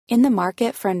In the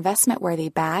market for investment-worthy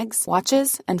bags,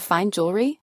 watches, and fine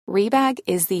jewelry, Rebag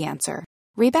is the answer.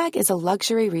 Rebag is a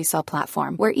luxury resale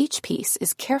platform where each piece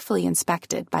is carefully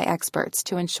inspected by experts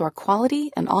to ensure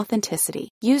quality and authenticity.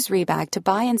 Use Rebag to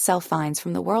buy and sell finds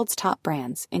from the world's top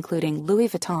brands, including Louis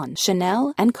Vuitton,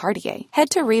 Chanel, and Cartier.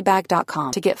 Head to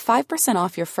Rebag.com to get 5%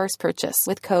 off your first purchase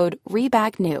with code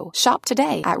REBAGNEW. Shop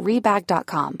today at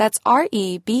Rebag.com. That's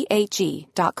REBAG.com.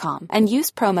 And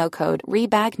use promo code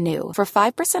REBAGNEW for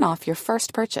 5% off your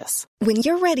first purchase. When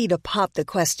you're ready to pop the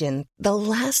question, the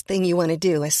last thing you want to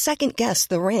do is second-guess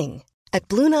the ring. At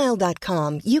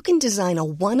BlueNile.com, you can design a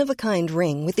one-of-a-kind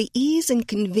ring with the ease and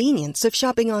convenience of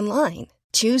shopping online.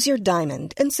 Choose your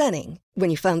diamond and setting. When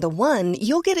you find the one,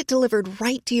 you'll get it delivered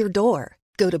right to your door.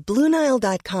 Go to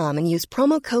BlueNile.com and use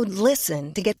promo code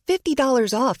LISTEN to get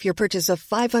 $50 off your purchase of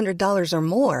 $500 or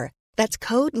more. That's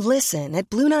code LISTEN at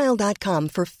BlueNile.com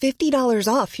for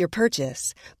 $50 off your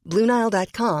purchase.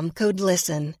 BlueNile.com, code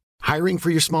LISTEN. Hiring for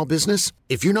your small business?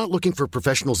 If you're not looking for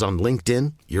professionals on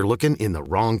LinkedIn, you're looking in the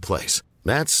wrong place.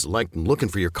 That's like looking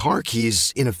for your car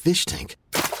keys in a fish tank.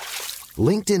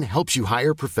 LinkedIn helps you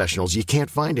hire professionals you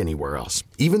can't find anywhere else,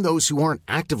 even those who aren't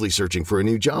actively searching for a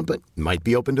new job but might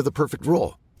be open to the perfect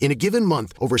role. In a given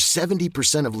month, over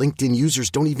 70% of LinkedIn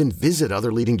users don't even visit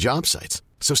other leading job sites.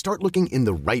 So start looking in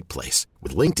the right place.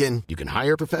 With LinkedIn, you can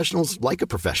hire professionals like a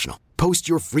professional. Post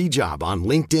your free job on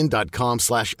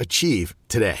linkedin.com/achieve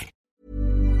today.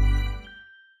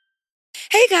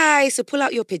 Hey guys, so pull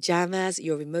out your pajamas,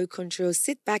 your remote control,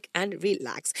 sit back and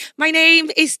relax. My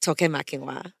name is Toke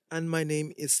Makinwa. And my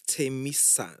name is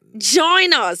Taymesan.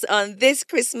 Join us on this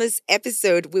Christmas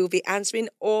episode. We'll be answering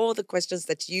all the questions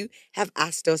that you have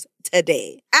asked us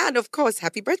today. And of course,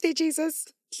 happy birthday, Jesus.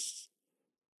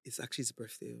 It's actually his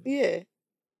birthday. Yeah.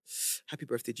 Happy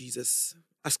birthday, Jesus.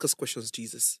 Ask us questions,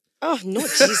 Jesus. Oh, not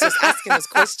Jesus asking us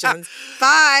questions.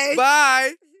 Bye.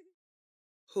 Bye.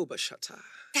 Hobashata.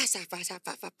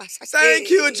 Thank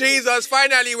you, Jesus.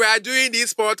 Finally, we are doing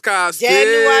this podcast.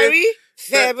 January,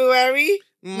 February,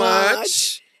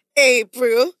 March,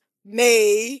 April,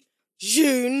 May,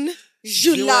 June,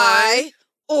 July,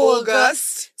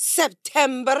 August,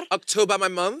 September, October, my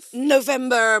month,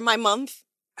 November, my month,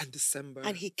 and December.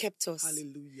 And he kept us.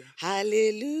 Hallelujah.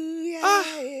 Hallelujah.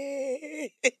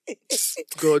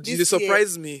 God, you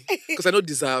surprised me because I don't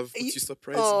deserve, but you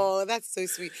surprised me. Oh, that's so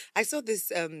sweet. I saw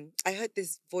this, I heard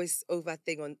this voiceover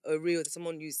thing on a reel,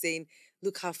 someone you saying,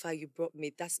 look how far you brought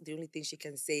me. That's the only thing she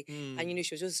can say. And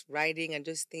she was just writing and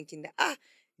just thinking that,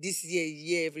 this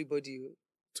year, everybody.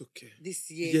 It's okay.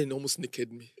 This year. Yeah, it almost naked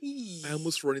me. I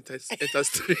almost run into street.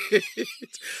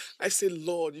 I say,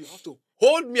 Lord, you have to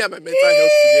hold me and my mental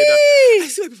health together. I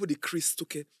see why people decrease,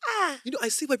 okay? I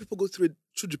see why people go through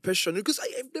depression because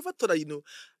I've never thought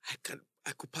that,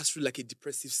 I could pass through like a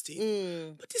depressive state.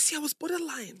 But this year I was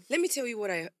borderline. Let me tell you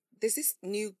there's this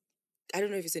new, I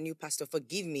don't know if it's a new pastor,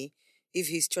 forgive me if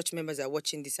his church members are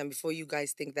watching this and before you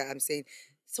guys think that I'm saying,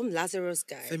 some Lazarus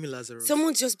guy. Femi Lazarus.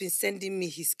 Someone's just been sending me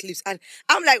his clips and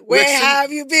I'm like, where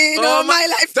have you been all my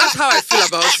life? That's how I feel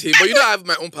about him. But I have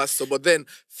my own pastor. But then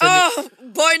Femi... Oh,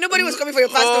 boy, nobody was coming for your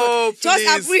pastor.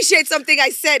 Just appreciate something I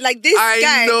said. Like this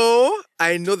guy.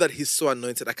 I know that he's so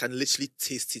anointed. I can literally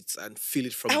taste it and feel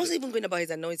it from I wasn't even going about his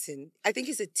anointing. I think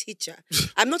he's a teacher.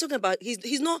 I'm not talking about,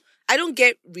 he's not, I don't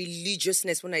get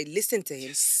religiousness when I listen to him.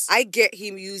 Yes. I get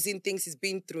him using things he's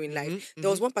been through in life. There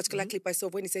was one particular clip I saw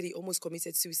when he said he almost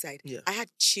committed suicide. Yeah. I had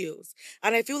chills.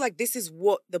 And I feel like this is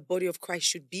what the body of Christ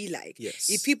should be like. Yes.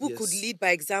 If people could lead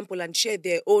by example and share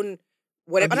their own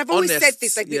whatever. And I've always said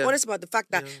this, like, be honest about the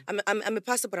fact that I'm a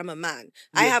pastor, but I'm a man.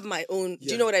 I have my own, do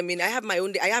you know what I mean? I have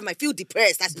my feel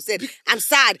depressed, as you said. I'm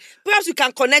sad. Perhaps we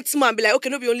can connect more and be like, okay,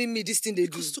 not be only me, this thing they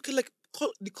do. Because it's okay, like,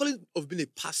 the calling of being a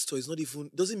pastor is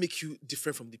doesn't make you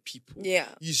different from the people. Yeah.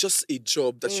 It's just a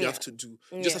job that you have to do.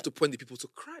 You just have to point the people to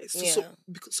Christ. So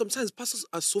because sometimes pastors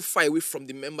are so far away from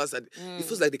the members that it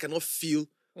feels like they cannot feel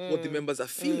what the members are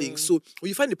feeling. So when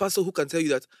you find a pastor who can tell you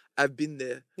that I've been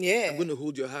there, I'm going to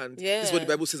hold your hand. This is what the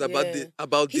Bible says about this.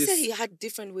 He said he had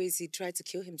different ways he tried to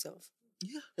kill himself.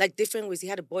 Yeah. Like different ways. He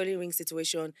had a boiling ring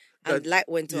situation and light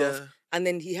went off. And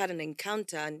then he had an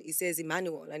encounter and he says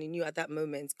Emmanuel, and he knew at that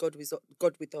moment God with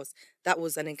us. That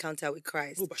was an encounter with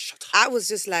Christ. Oh, but shut up. I was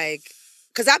just like,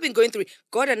 because I've been going through it.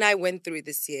 God and I went through it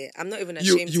this year. I'm not even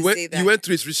ashamed to say that. You went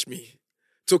through it, reached me.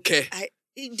 It's okay.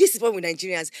 This is what with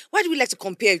Nigerians. Why do we like to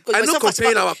compare? I'm not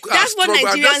comparing our That's what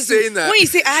struggle. Nigerians do. That. When you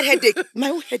say I had headache, my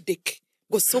own headache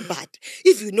was so bad.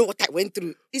 If you know what I went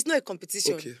through, it's not a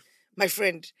competition. Okay. My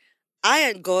friend, I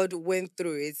and God went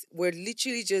through it. We're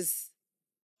literally just,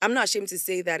 I'm not ashamed to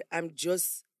say that I'm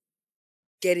just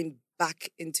getting back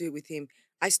into it with him.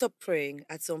 I stopped praying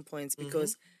at some points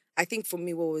because I think for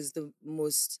me, what was the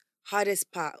most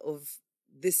hardest part of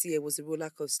this year was the roller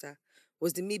coaster,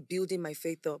 was the me building my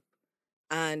faith up.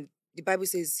 And the Bible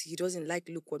says he doesn't like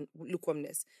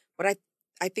lukewarmness. But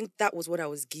I think that was what I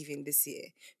was given this year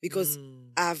because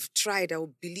I've tried, I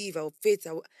will believe, I will faith,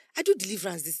 I do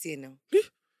deliverance this year now.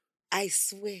 I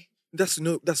swear. That's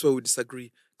where we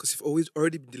disagree. Because you've always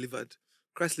already been delivered.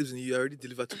 Christ lives in you. You already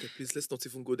delivered. Toke, please, let's not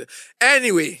even go there.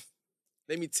 Anyway,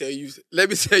 let me tell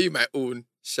you my own,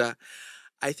 Sha.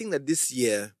 I think that this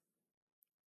year,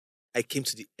 I came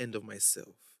to the end of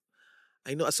myself.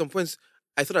 I know at some points,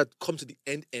 I thought I'd come to the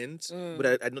end,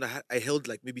 but I know that I held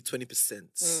like maybe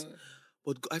 20%.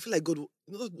 But I feel like God,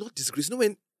 not disgrace. You know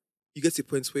when you get to a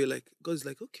point where like God's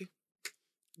like, okay,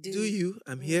 do you?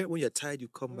 I'm here. When you're tired, you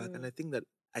come back. And I think that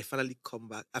I finally come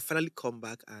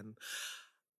back. And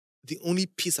the only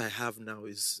peace I have now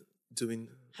is doing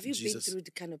Have you Jesus. been through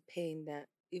the kind of pain that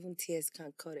even tears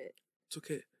can't cut it? It's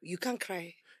okay. You can't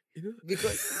cry. You know?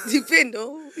 Because the pain,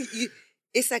 no?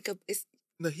 It's like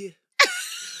No, here.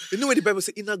 You know when the Bible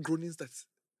says inner groanings that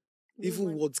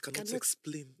even words cannot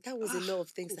explain. That was a lot of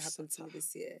things that happened to me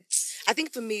this year. I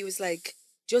think for me, it was like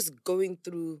just going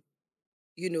through,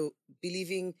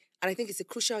 believing. And I think it's a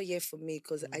crucial year for me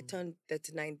because I turned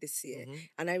 39 this year.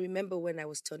 And I remember when I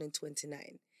was turning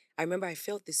 29. I remember I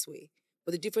felt this way.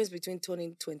 But the difference between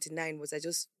turning 29 was I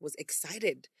just was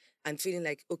excited and feeling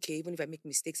like, okay, even if I make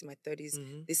mistakes in my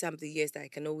 30s, these are the years that I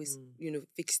can always,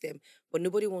 fix them. But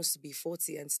nobody wants to be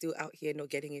 40 and still out here not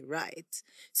getting it right.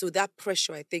 So that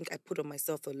pressure, I think I put on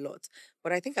myself a lot.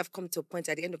 But I think I've come to a point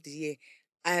at the end of the year,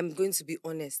 I am going to be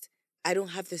honest. I don't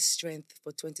have the strength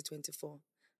for 2024.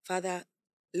 Father,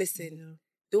 listen,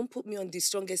 don't put me on the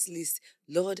strongest list.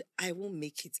 Lord, I won't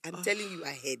make it. I'm telling you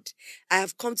ahead. I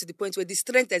have come to the point where the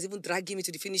strength is even dragging me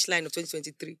to the finish line of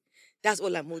 2023. That's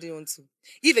all I'm holding on to.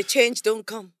 If a change don't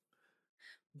come,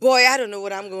 boy, I don't know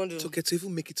what I'm going to do. It's okay to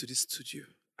even make it to this studio.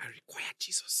 I require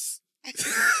Jesus.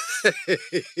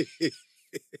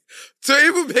 To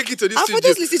even make it to this studio. For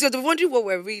those listeners, they're wondering what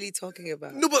we're really talking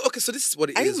about. No, but okay, so this is what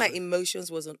it is. I think my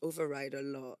emotions was on override a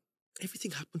lot.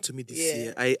 Everything happened to me this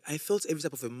year. I felt every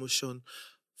type of emotion,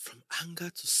 from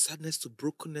anger to sadness to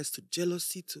brokenness to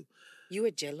jealousy to... You were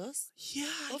jealous? Yeah.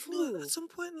 Of who? At some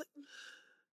point, like...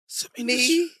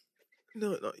 Me?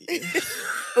 No.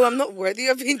 Oh, I'm not worthy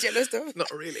of being jealous though?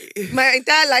 Not really. My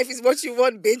entire life is what you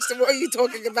want, bitch. So what are you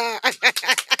talking about?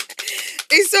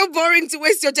 It's so boring to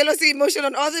waste your jealousy emotion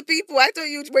on other people. I thought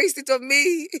you'd waste it on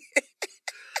me.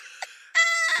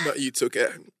 Not you, Toke.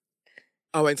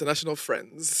 Our international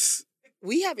friends.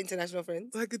 We have international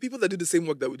friends? Like the people that do the same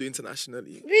work that we do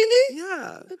internationally. Really?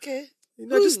 Yeah. Okay.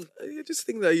 I just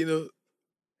think that,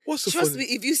 what's so Trust funny?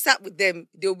 me, if you sat with them,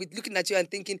 they'll be looking at you and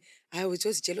thinking, I was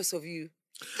just jealous of you.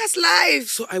 That's life.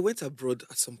 So I went abroad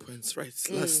at some point, right?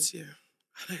 Last year.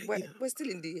 We're still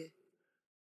in the year.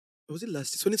 Was it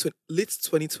last year? 2020, late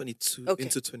 2022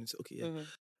 into 2022. Okay, yeah.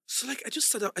 So I just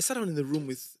sat down in the room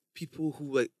with people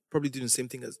who were probably doing the same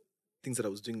things that I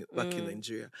was doing back in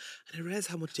Nigeria. And I realized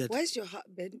how much they had... Why is your heart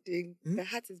bending? The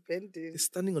heart is bending. It's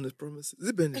standing on its promises. Is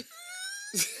it bending?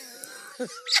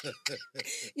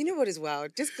 You know what is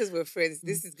wild? Just because we're friends,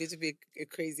 this is going to be a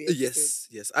crazy episode.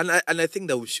 Yes. And I think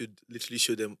that we should literally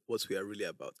show them what we are really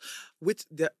about. Wait,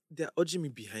 they're urging me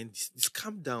behind this. Just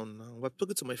calm down now. I'm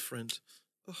talking to my friend.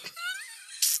 Oh.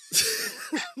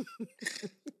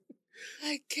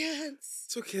 I can't.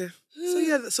 It's okay.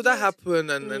 So that happened,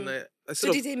 and I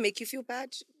So did they make you feel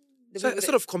bad? So I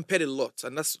sort of compared a lot,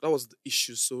 and that was the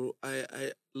issue. So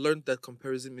I learned that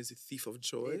comparison is a thief of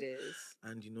joy. It is.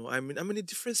 And I'm in a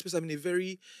different space.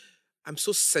 I'm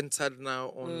so centered now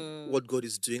on what God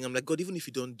is doing. I'm like, God, even if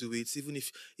you don't do it, even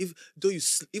though you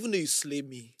slay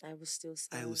me, I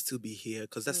will still be here,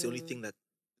 because that's the only thing that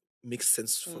makes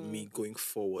sense for me going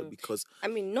forward. Because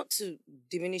not to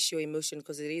diminish your emotion,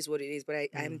 because it is what it is, but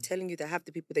I'm telling you that half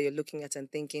the people that you're looking at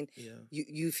and thinking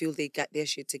you feel they got their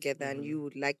shit together and you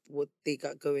would like what they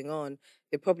got going on,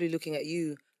 they're probably looking at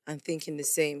you and thinking the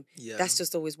same. That's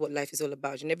just always what life is all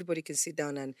about. And everybody can sit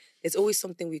down and there's always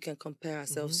something we can compare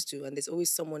ourselves to, and there's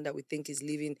always someone that we think is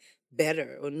living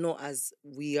better or not as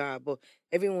we are. But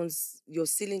your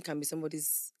ceiling can be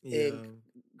somebody's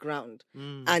ground.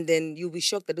 And then you'll be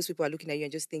shocked that those people are looking at you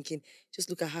and just thinking, just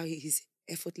look at how he's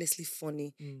effortlessly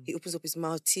funny. He opens up his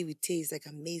mouth, tea with tea is like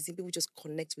amazing. People just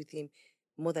connect with him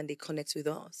more than they connect with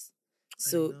us.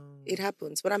 So it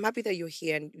happens. But I'm happy that you're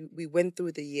here and we went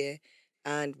through the year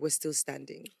and we're still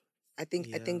standing. I think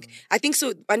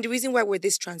so. And the reason why we're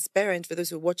this transparent for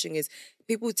those who are watching is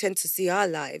people tend to see our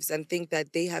lives and think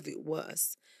that they have it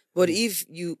worse. But if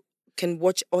you can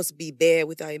watch us be bare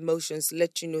with our emotions to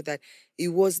let you know that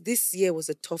this year was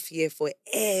a tough year for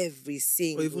every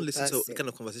single Or even listen person. to the kind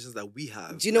of conversations that we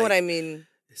have. Do you know what I mean?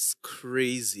 It's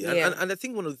crazy. Yeah. And I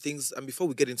think one of the things, and before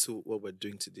we get into what we're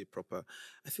doing today proper,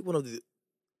 I think one of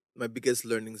my biggest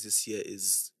learnings this year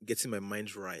is getting my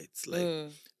mind right, like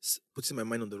putting my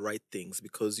mind on the right things,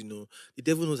 because the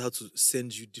devil knows how to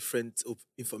send you different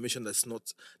information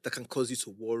that can cause you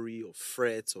to worry or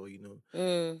fret or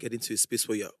get into a space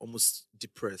where you're almost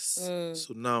depressed.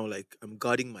 So now, like, I'm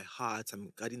guarding my heart,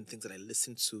 I'm guarding the things that I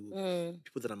listen to,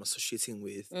 people that I'm associating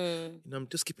with. I'm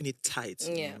just keeping it tight.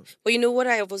 Yeah, but you know what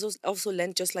I have also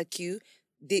learned, just like you,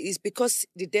 is because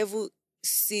the devil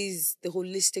sees the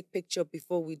holistic picture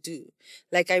before we do.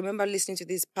 Like, I remember listening to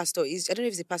this pastor. I don't know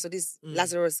if he's a pastor, this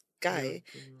Lazarus guy.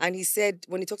 Yeah. And he said,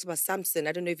 when he talks about Samson,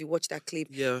 I don't know if you watched that clip,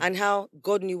 and how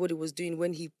God knew what he was doing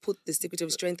when he put the secret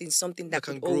of strength in something that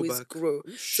could always grow.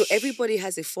 So everybody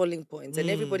has a falling point, and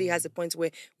everybody has a point where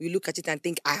we look at it and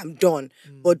think, I am done.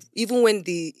 But even when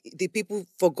the people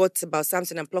forgot about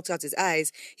Samson and plucked out his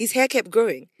eyes, his hair kept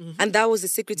growing. And that was the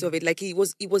secret of it. Like, he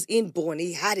was inborn.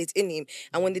 He had it in him.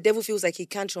 And when the devil feels like he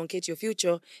can't truncate your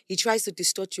future, he tries to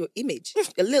distort your image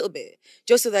a little bit,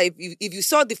 just so that if you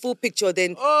saw the full picture,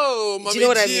 then do you know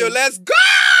what I mean? Let's go.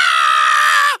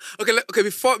 Okay.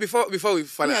 Before we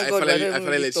finally let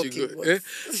you go.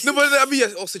 No, but I mean,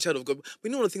 you're also a child of God.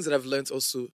 But one of the things that I've learned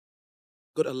also,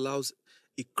 God allows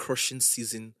a crushing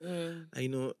season.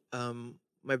 And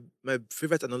my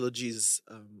favorite analogy is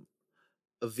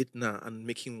a vintner and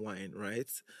making wine, right?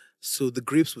 So the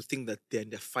grapes will think that they're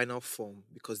in their final form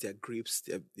because they're grapes,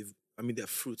 they're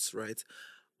fruits, right?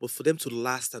 But for them to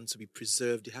last and to be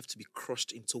preserved, they have to be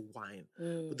crushed into wine.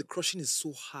 But the crushing is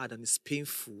so hard and it's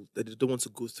painful that they don't want to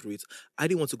go through it. I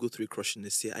didn't want to go through a crushing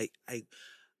this year.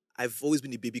 I've always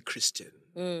been a baby Christian,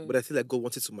 but I feel like God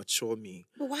wanted to mature me.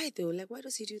 But why though? Like, why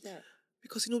does he do that?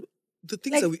 Because, the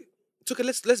things that we... Okay,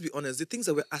 let's be honest. The things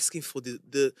that we're asking for,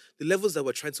 the levels that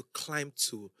we're trying to climb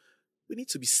to, we need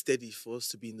to be steady for us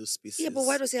to be in those spaces. Yeah, but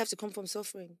why does it have to come from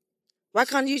suffering? Why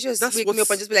can't you just wake me up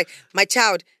and just be like, my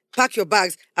child, pack your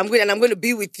bags, I'm going to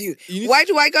be with you. Why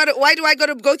do I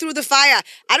gotta go through the fire?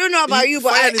 I don't know about you,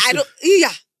 but I don't.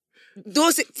 Yeah,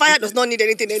 fire does not need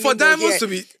anything anymore. For diamonds to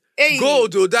be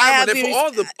gold or diamond, and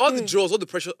for all the jewels, all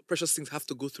the precious things have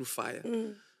to go through fire.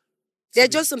 There are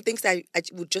just some things that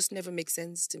would just never make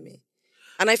sense to me.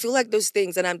 And I feel like those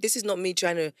things, and this is not me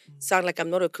trying to sound like I'm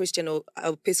not a Christian or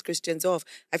I'll piss Christians off.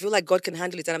 I feel like God can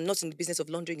handle it, and I'm not in the business of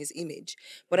laundering his image.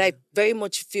 But I very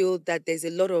much feel that there's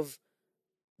a lot of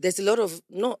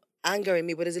not anger in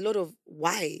me, but there's a lot of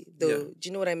why, though. Yeah. Do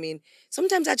you know what I mean?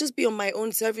 Sometimes I just be on my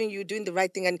own, serving you, doing the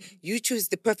right thing, and you choose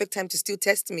the perfect time to still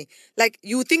test me. Like,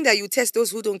 you think that you test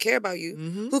those who don't care about you,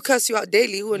 who curse you out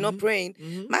daily, who are not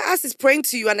praying. My ass is praying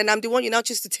to you, and then I'm the one you now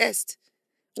choose to test.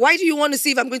 Why do you want to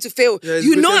see if I'm going to fail? Yeah,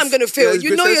 I'm going to fail.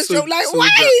 You know you're so like, why?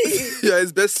 Yeah,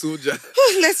 it's best soldier.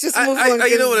 Let's just move on.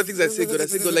 You know one of the things I say, God? I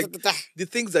say, God, like, the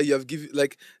things that you have given,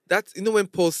 like, that, when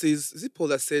Paul says, is it Paul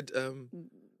that said...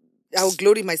 I will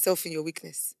glory myself in your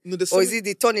weakness. No, or is it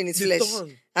the thorn in his flesh?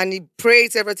 Thorn. And he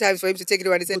prayed several times for him to take it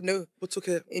away, and he said, no. But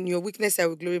okay. In your weakness, I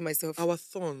will glory myself. Our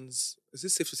thorns, is it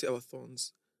safe to say our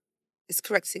thorns? It's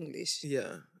correct English.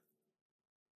 Yeah.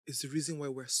 It's the reason why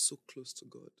we're so close to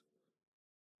God.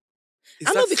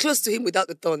 I'll not be close to him without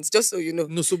the thorns, just so you know.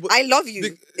 No, I love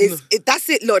you. That's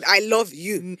it, Lord. I love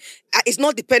you. It's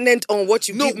not dependent on what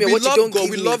you give me or what you don't give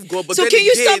me. We love God, but so can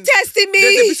you stop testing me?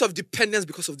 There's a bit of dependence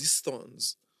because of these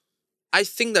thorns. I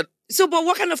think that... So, but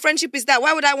what kind of friendship is that?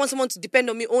 Why would I want someone to depend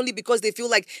on me only because they feel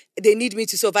like they need me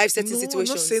to survive certain situations?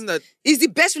 I'm not saying that. Is the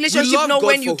best relationship not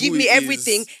when you give me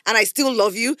everything and I still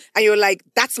love you and you're like,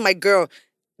 that's my girl.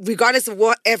 Regardless of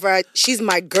whatever, she's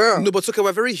my girl. No, but okay,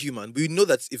 we're very human. We know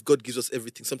that if God gives us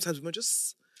everything, sometimes we might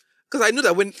just... Because I know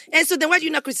that when... And so then why do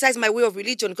you not criticize my way of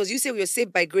religion? Because you say we are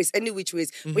saved by grace any which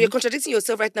ways. But you're contradicting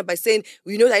yourself right now by saying,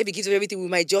 we know that if he gives us everything, we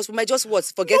might just what?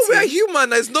 Forget him. No, we're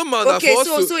human. It's normal. Okay,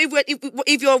 so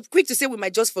if you're quick to say we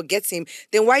might just forget him,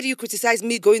 then why do you criticize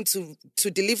me going to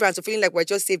deliverance or feeling like we're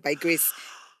just saved by grace?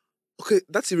 Okay,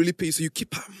 that's a really pain. So you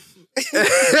keep...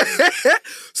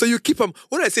 So you keep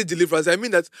when I say deliverance, I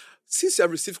mean that since you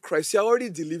have received Christ, you're already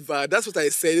delivered. That's what I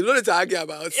said. You don't need to argue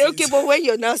about it. Okay, but when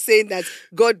you're now saying that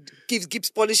God keeps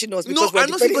punishing us because I'm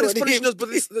not saying God is punishing us, but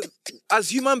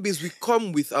as human beings, we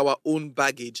come with our own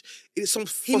baggage.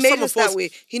 He made us that way.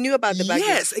 He knew about the baggage.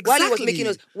 Yes, exactly. While he was making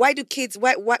us,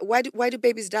 why do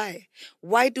babies die?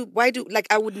 Why do like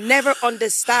I would never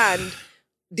understand.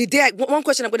 One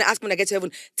question I'm going to ask when I get to heaven,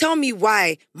 tell me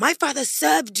why. My father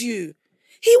served you.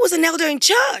 He was an elder in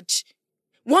church.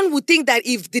 One would think that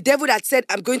if the devil had said,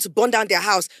 I'm going to burn down their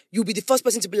house, you'll be the first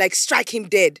person to be like, strike him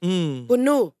dead. But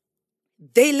no,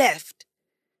 they left.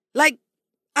 Like,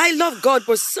 I love God,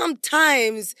 but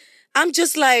sometimes I'm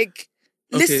just like,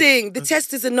 listen, the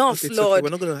test is enough, Lord.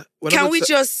 Can we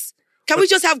just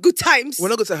have good times? We're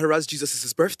not going to harass Jesus. It's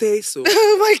his birthday, so...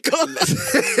 Oh my God.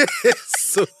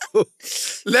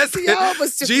 Let's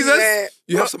Jesus,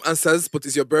 you have some answers, but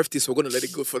it's your birthday, so we're going to let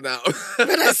it go for now.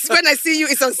 When I see you,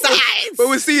 it's on side. When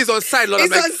we see it's on side, Lord,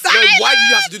 it's I'm like, on side. Why do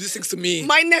you have to do these things to me?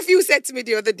 My nephew said to me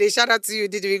the other day, shout out to you,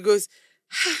 Didi, he goes,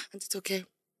 Auntie Toke,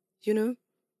 you know,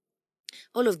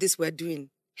 all of this we're doing,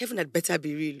 heaven had better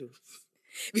be real.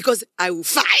 Because I will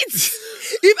fight.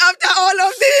 If after all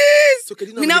of this,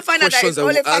 we now find out that it's all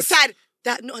a facade.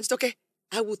 That, no, it's okay.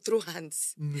 I will throw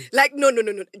hands. Like, no.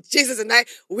 Jesus and I,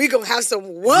 we're going to have some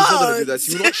words. You're not going to do that.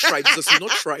 You will not try it. Jesus, you will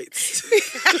not try it.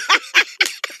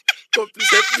 God, please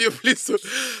help me, please.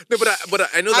 No, but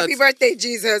I know that... Happy birthday,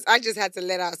 Jesus. I just had to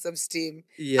let out some steam.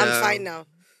 Yeah. I'm fine now.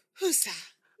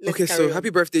 Happy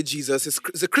birthday, Jesus.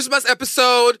 It's a Christmas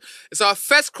episode. It's our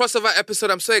first crossover episode.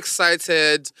 I'm so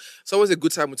excited. It's always a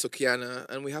good time with Tokiana,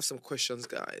 and we have some questions,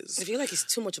 guys. I feel like it's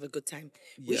too much of a good time.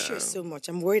 We share so much.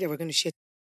 I'm worried that we're going to share.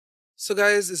 So,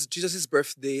 guys, it's Jesus'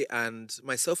 birthday, and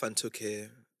myself and Toke,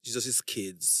 Jesus'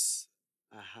 kids,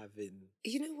 are having...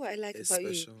 You know what I like about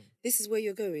you? This is where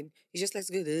you're going. You just like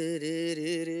to go...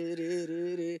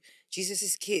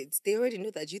 Jesus' kids. They already know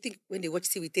that. Do you think when they watch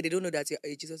TV, they don't know that you're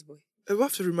a Jesus boy? I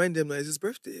have to remind them that it's his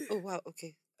birthday. Oh, wow.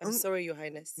 Okay. I'm sorry, Your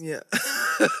Highness. Yeah.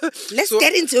 Let's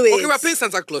get into it. Okay, we're playing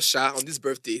Santa Claus on this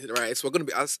birthday, right? So we're going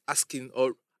to be asking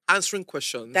or answering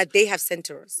questions. That they have sent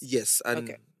to us. Yes.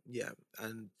 And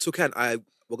and Toke and I,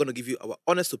 we're going to give you our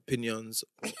honest opinions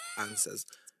or answers.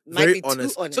 Very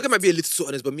honest. Toke might be a little too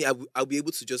honest, but me, I'll be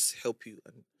able to just help you.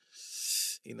 And,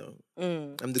 you know,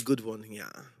 I'm the good one,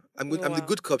 yeah. I'm the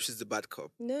good cop, she's the bad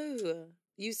cop. No.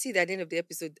 You see that at the end of the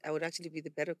episode, I would actually be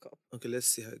the better cop. Okay, let's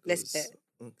see how it goes. Let's bet.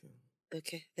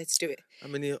 Okay, let's do it. How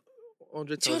many?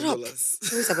 $100,000. Shut up.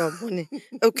 It's about money.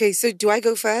 Okay, so do I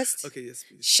go first? Okay, yes,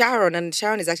 please. Sharon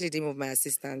is actually the name of my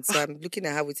assistant, so I'm looking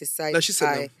at her with a side she said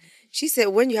eye. No. She said,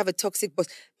 when you have a toxic boss,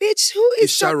 bitch, who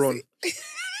is Sharon?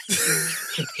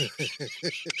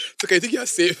 Okay, I think you're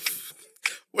safe.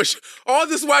 All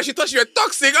this while she thought you were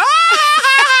toxic.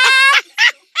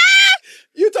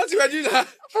 You thought you were doing that.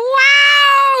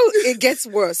 Wow! It gets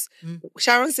worse.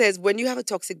 Sharon says, when you have a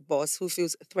toxic boss who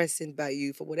feels threatened by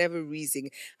you for whatever reason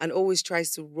and always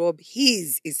tries to rub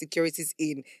his insecurities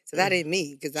in. So that ain't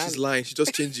me. She's lying. She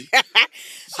just changed it.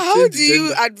 How do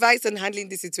you advise on handling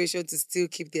this situation to still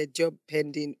keep their job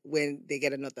pending when they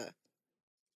get another?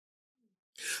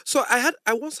 So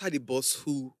I once had a boss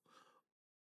who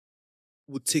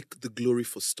would take the glory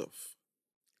for stuff.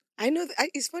 I know.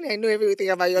 It's funny. I know everything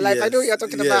about your life. I know what you're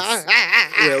talking about.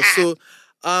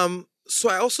 So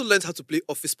I also learned how to play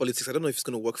office politics. I don't know if it's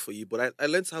going to work for you, but I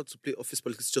learned how to play office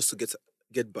politics just to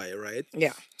get by, right?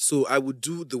 Yeah. So I would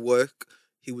do the work.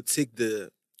 He would take the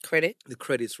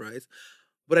credits, right?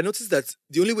 But I noticed that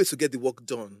the only way to get the work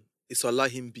done is to allow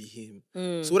him be him.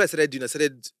 So what I started doing,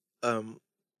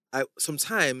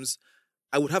 sometimes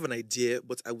I would have an idea,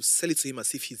 but I would sell it to him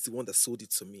as if he's the one that sold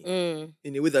it to me.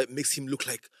 In a way that makes him look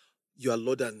like you are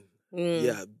Lord and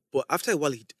But after a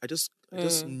while, I just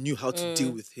knew how to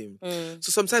deal with him.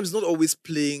 So sometimes not always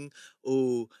playing,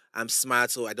 oh, I'm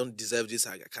smart, or I don't deserve this,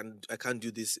 I can't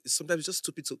do this. Sometimes it's just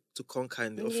stupid to conquer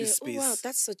in the office space. Oh, wow,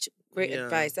 that's such great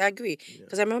advice. I agree.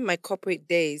 Because I remember my corporate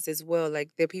days as well. Like,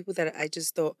 there are people that I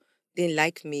just thought didn't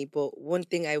like me, but one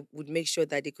thing I would make sure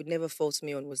that they could never fault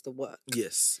me on was the work.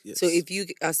 Yes. So if you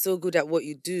are so good at what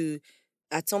you do,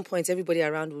 at some point everybody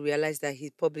around will realize that he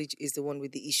probably is the one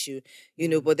with the issue, you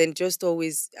know. But then just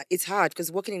always, it's hard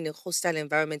because working in a hostile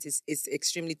environment is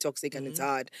extremely toxic and it's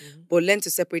hard. But learn to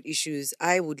separate issues.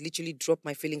 I would literally drop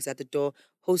my feelings at the door,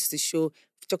 host the show,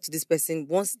 talk to this person.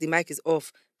 Once the mic is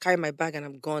off, carry my bag and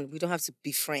I'm gone. We don't have to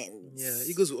be friends. Yeah,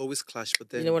 egos will always clash, but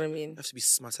then you know what I mean? You have to be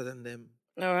smarter than them.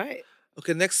 All right.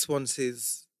 Okay, next one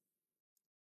says...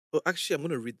 Oh, actually, I'm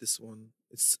going to read this one.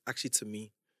 It's actually to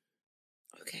me.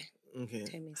 Okay.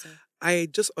 Taymesan. I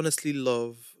just honestly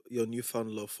love your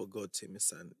newfound love for God,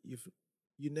 Taymesan.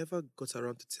 You never got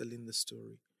around to telling the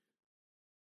story.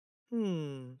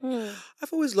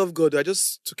 I've always loved God. I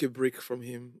just took a break from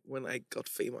him when I got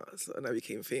famous and I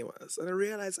became famous. And I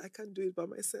realized I can't do it by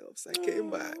myself. So I came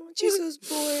back. Jesus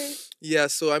boy. Yeah,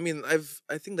 so I mean,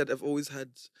 I think that I've always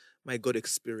had my God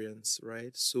experience,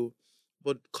 right? So,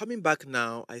 but coming back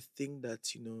now, I think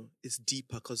that, you know, it's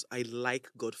deeper because I like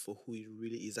God for who he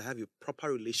really is. I have a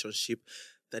proper relationship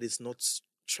that is not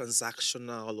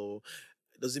transactional or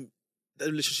that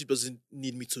relationship doesn't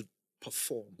need me to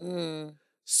perform.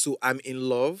 So I'm in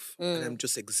love and I'm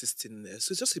just existing there.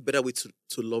 So it's just a better way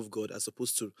to love God as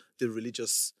opposed to the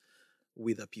religious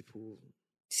way that people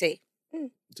say.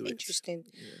 do it. Interesting.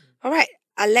 Yeah. All right.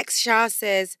 Alex Shah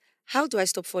says, how do I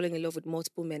stop falling in love with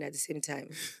multiple men at the same time?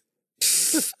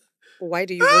 Why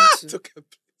do you want to? Toke,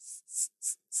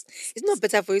 It's not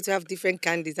better for you to have different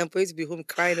candies than for you to be home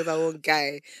crying over one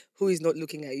guy who is not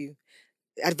looking at you.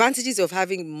 Advantages of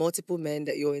having multiple men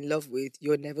that you're in love with,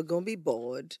 you're never going to be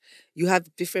bored. You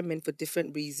have different men for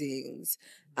different reasons.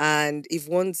 And if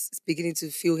one's beginning to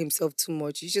feel himself too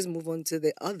much, you just move on to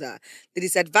the other. The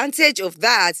disadvantage of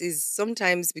that is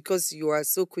sometimes because you are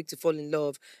so quick to fall in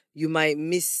love, you might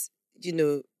miss,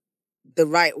 the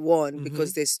right one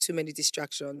because there's too many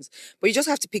distractions. But you just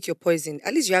have to pick your poison.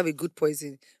 At least you have a good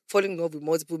poison. Falling in love with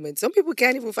multiple men. Some people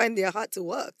can't even find their heart to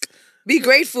work. Be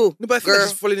grateful. No, but I feel girl. like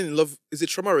she's falling in love. Is it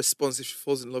trauma response if she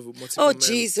falls in love with multiple men? Oh,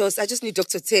 Jesus. I just need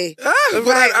Dr. Tay.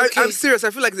 I'm serious. I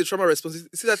feel like it's a trauma response.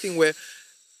 See that thing where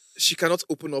she cannot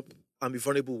open up and be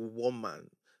vulnerable with one man.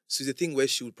 So it's a thing where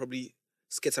she would probably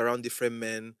skirt around different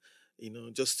men,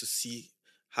 just to see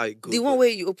how it goes. The one where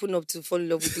you open up to fall in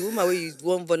love with, the woman where you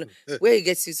want where it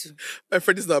gets you to. My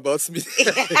friend is not about me.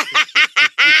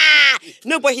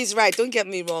 No, but he's right. Don't get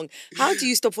me wrong. How do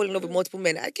you stop falling in love with multiple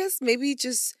men? I guess maybe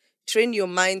just train your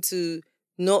mind to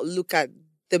not look at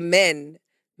the men.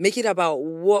 Make it about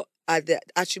what are the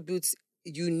attributes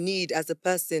you need as a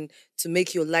person to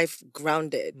make your life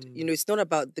grounded. It's not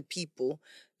about the people.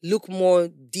 Look more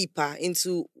deeper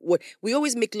into what we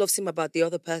always make love seem about the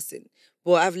other person.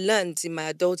 But I've learned in my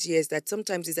adult years that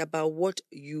sometimes it's about what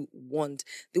you want.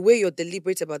 The way you're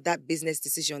deliberate about that business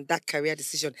decision, that career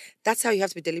decision, that's how you have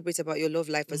to be deliberate about your love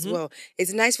life as well.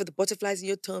 It's nice for the butterflies in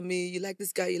your tummy. You like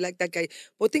this guy, you like that guy.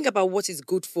 But think about what is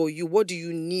good for you. What do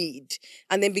you need?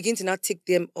 And then begin to now take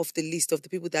them off the list of the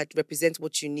people that represent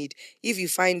what you need. If you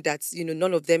find that,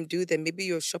 none of them do, then maybe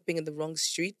you're shopping in the wrong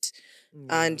street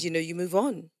and, you move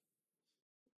on.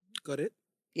 Got it?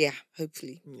 Yeah,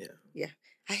 hopefully. Yeah.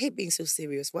 I hate being so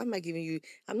serious. Why am I giving you...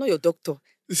 I'm not your doctor.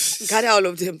 Gather all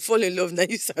of them. Fall in love. Now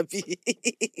you sabi.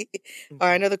 All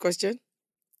right, another question.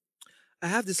 I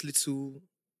have this little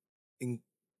in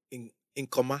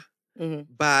comma.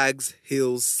 Bags,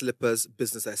 heels, slippers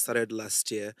business I started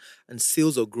last year. And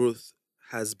sales or growth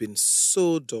has been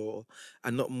so dull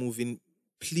and not moving.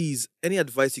 Please, any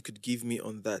advice you could give me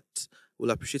on that?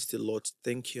 We'll appreciate it a lot.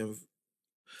 Thank you.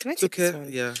 Can I take this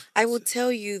one? Yeah. I will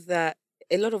tell you that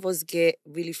a lot of us get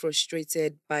really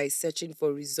frustrated by searching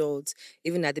for results,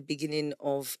 even at the beginning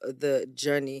of the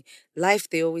journey. Life,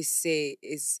 they always say,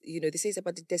 is, they say it's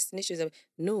about the destinations.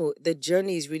 No, the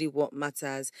journey is really what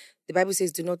matters. The Bible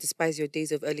says, do not despise your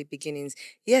days of early beginnings.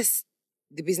 Yes,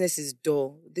 the business is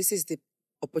dull. This is the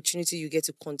opportunity you get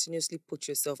to continuously put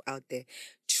yourself out there.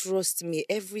 Trust me,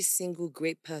 every single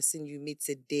great person you meet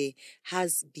today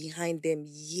has behind them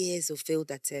years of failed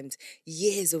attempts,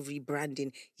 years of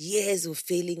rebranding, years of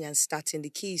failing and starting. The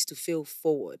key is to fail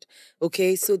forward.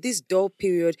 Okay, so this dull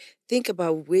period, think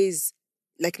about ways.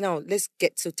 Like now, let's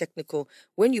get so technical.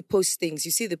 When you post things,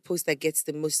 you see the post that gets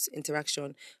the most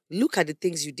interaction. Look at the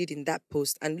things you did in that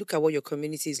post and look at what your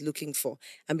community is looking for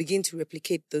and begin to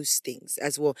replicate those things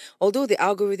as well. Although the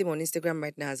algorithm on Instagram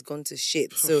right now has gone to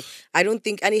shit. So I don't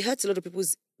think, and it hurts a lot of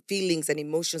people's feelings and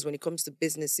emotions when it comes to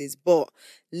businesses. But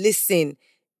listen,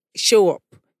 show up.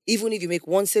 Even if you make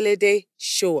one sale a day,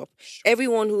 show up. Sure.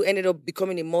 Everyone who ended up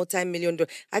becoming a multi-million-dollar...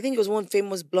 I think it was one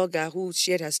famous blogger who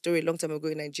shared her story a long time ago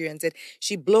in Nigeria and said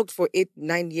she blogged for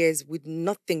 8-9 years with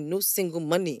nothing, no single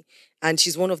money. And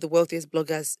she's one of the wealthiest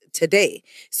bloggers today.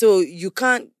 So you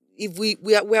can't... If we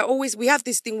have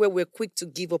this thing where we're quick to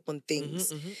give up on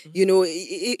things.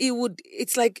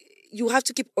 It's like... You have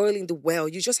to keep oiling the well.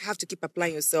 You just have to keep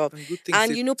applying yourself.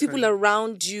 And people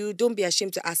around you, don't be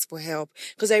ashamed to ask for help.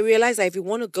 Because I realize that if you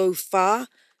want to go far,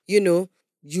 you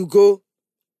go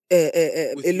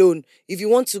alone. If you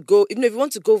want to go, even if you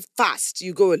want to go fast,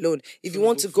 you go alone. If you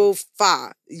want to go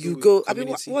far, you go. I mean,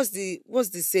 what's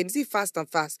the saying? Is it fast and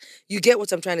fast? You get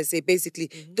what I'm trying to say. Basically,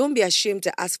 don't be ashamed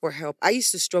to ask for help. I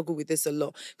used to struggle with this a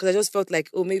lot because I just felt like,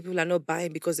 maybe people are not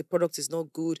buying because the product is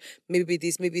not good. Maybe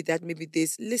this, maybe that, maybe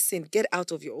this. Listen, get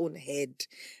out of your own head.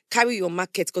 Carry your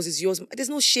market because it's yours. There's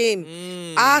no shame.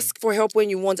 Ask for help when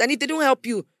you want, and if they don't help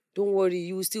you, don't worry,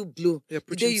 you will still blow. The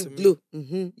day you blow,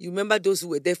 you remember those who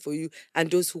were there for you and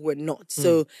those who were not.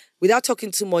 So without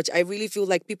talking too much, I really feel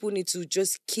like people need to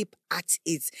just keep at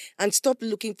it and stop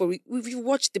looking for it. If you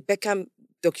watch the Beckham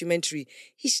documentary.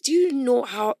 Do you know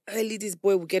how early this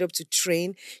boy would get up to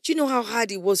train? Do you know how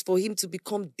hard it was for him to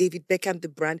become David Beckham, the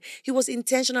brand? He was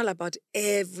intentional about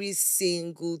every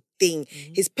single thing.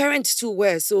 His parents too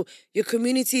were. So your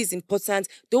community is important.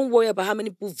 Don't worry about how many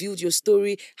people viewed your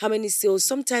story, how many sales.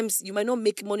 Sometimes you might not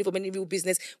make money from any real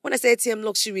business. When I say ATM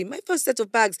Luxury, my first set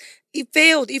of bags, it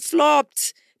failed, it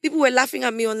flopped. People were laughing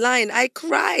at me online. I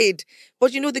cried.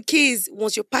 But the key is,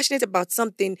 once you're passionate about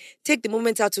something, take the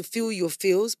moment out to feel your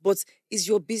feels, but it's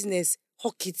your business.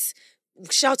 Hawk it.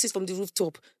 Shout it from the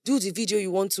rooftop. Do the video you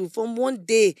want to. From one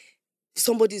day,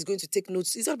 somebody is going to take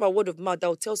notes. It's not about word of mouth. That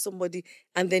will tell somebody,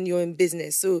 and then you're in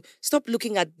business. So stop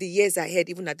looking at the years ahead,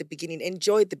 even at the beginning.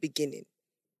 Enjoy the beginning.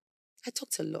 I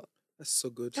talked a lot. That's so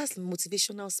good. That's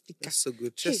motivational speaker. That's so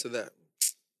good. Cheers to that.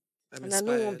 I'm and inspired.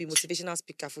 I don't want to be motivational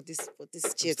speaker for this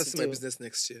year. I'm starting my business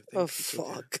next year. Thank you,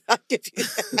 fuck. I'll give you.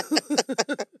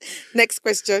 Next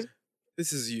question.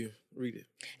 This is you. Read it.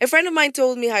 A friend of mine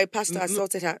told me how a pastor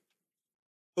assaulted her.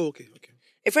 Oh, okay.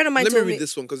 A friend of mine told me... Let me read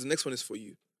this one because the next one is for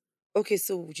you. Okay,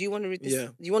 so do you want to read this? Yeah.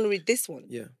 You want to read this one?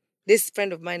 Yeah. This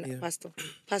friend of mine, pastor.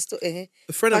 A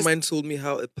friend of mine told me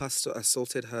how a pastor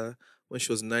assaulted her when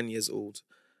she was 9 years old,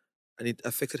 and it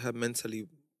affected her mentally.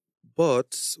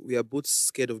 But we are both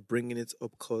scared of bringing it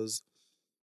up because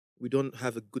we don't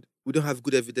have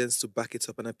good evidence to back it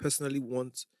up, and I personally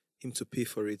want him to pay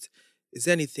for it. Is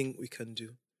there anything we can do?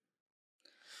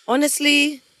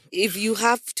 Honestly, if you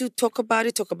have to talk about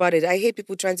it, talk about it. I hate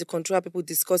people trying to control how people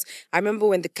discuss. I remember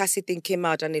when the Cassie thing came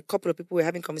out and a couple of people were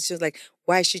having conversations like,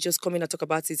 why is she just coming and talk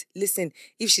about it? Listen,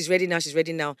 if she's ready now, she's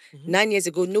ready now. 9 years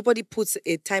ago, nobody puts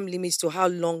a time limit to how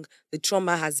long the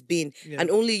trauma has been. Yeah. And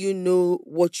only you know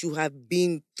what you have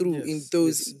been through in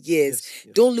those years.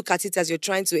 Yes. Don't look at it as you're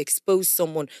trying to expose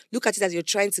someone. Look at it as you're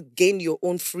trying to gain your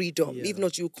own freedom. Yeah. If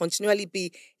not, you'll continually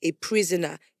be a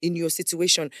prisoner in your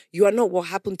situation. You are not what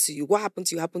happened to you. What happened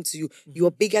to you happened to you. You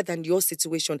are bigger than your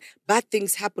situation. Bad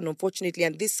things happen, unfortunately,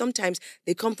 and this sometimes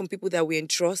they come from people that we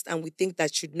entrust and we think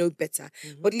that should know better.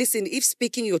 But listen, if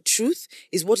speaking your truth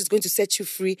is what is going to set you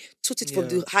free, toot it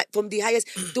from the highest.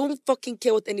 Don't fucking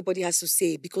care what anybody has to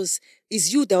say, because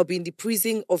it's you that will be in the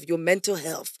prison of your mental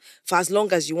health for as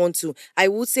long as you want to. I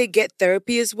would say get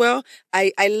therapy as well.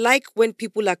 I like when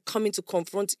people are coming to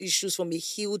confront issues from a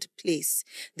healed place.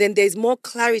 Then there's more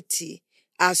clarity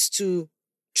as to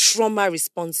trauma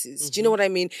responses. Do you know what I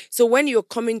mean? So when you're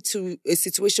coming to a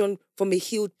situation from a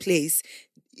healed place,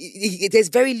 there's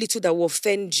very little that will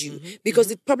offend you. Because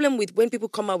the problem with when people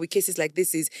come out with cases like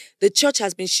this is the church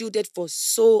has been shielded for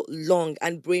so long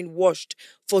and brainwashed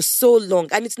for so long.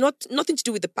 And it's nothing to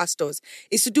do with the pastors.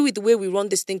 It's to do with the way we run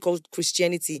this thing called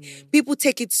Christianity. People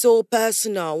take it so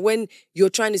personal when you're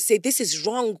trying to say this is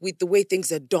wrong with the way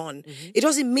things are done. It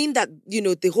doesn't mean that,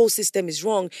 the whole system is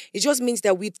wrong. It just means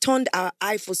that we've turned our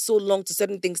eye for so long to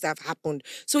certain things that have happened.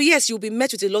 So yes, you'll be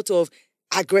met with a lot of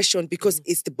aggression because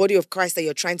it's the body of Christ that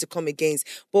you're trying to come against.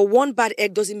 But one bad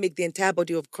egg doesn't make the entire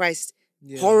body of Christ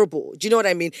horrible. Do you know what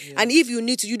I mean? Yeah. And if you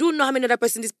need to, you don't know how many other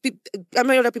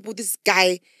people this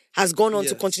guy has gone on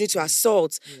to continue to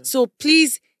assault. Yeah. So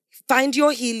please find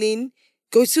your healing,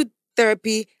 go to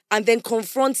therapy, and then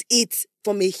confront it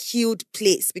from a healed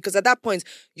place. Because at that point,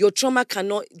 your trauma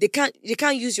they can't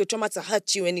use your trauma to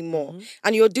hurt you anymore.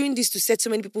 And you're doing this to set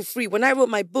so many people free. When I wrote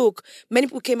my book, many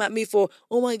people came at me for,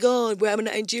 oh my God, we're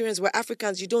Nigerians, we're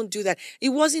Africans, you don't do that. It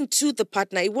wasn't to the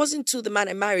partner, it wasn't to the man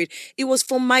I married. It was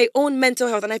for my own mental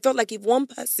health. And I felt like if one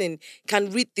person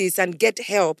can read this and get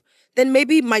help, then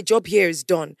maybe my job here is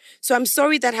done. So I'm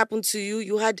sorry that happened to you.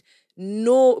 You had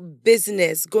no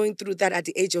business going through that at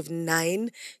the age of 9.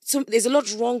 So there's a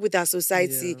lot wrong with our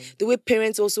society. Yeah. The way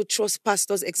parents also trust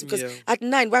pastors. Because at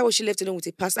 9, why was she left alone with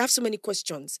a pastor? I have so many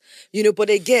questions. But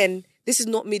again, this is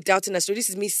not me doubting her story. This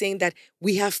is me saying that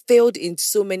we have failed in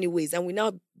so many ways and we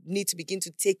now need to begin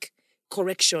to take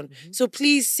correction. So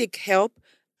please seek help.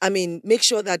 Make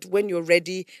sure that when you're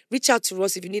ready, reach out to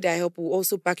us. If you need our help, we'll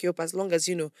also back you up as long as,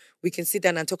 we can sit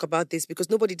down and talk about this, because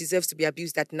nobody deserves to be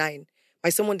abused at 9 by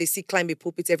someone they see climb a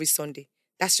pulpit every Sunday.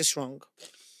 That's just wrong.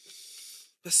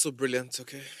 That's so brilliant,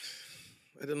 okay?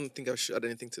 I don't think I should add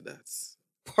anything to that.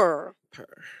 Purr.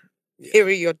 Yeah.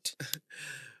 Period.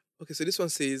 Okay, so this one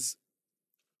says...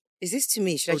 Is this to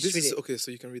me? Should I just read it? Okay,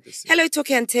 so you can read this. Hello, Toke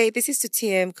and Tay. This is to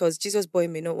TM because Jesus boy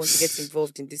may not want to get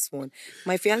involved in this one.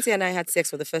 My fiancé and I had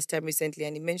sex for the first time recently,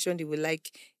 and he mentioned he would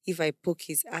like if I poke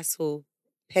his asshole.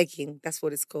 Pegging, that's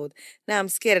what it's called. Now I'm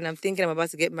scared and I'm thinking I'm about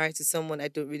to get married to someone I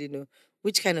don't really know.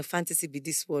 Which kind of fantasy be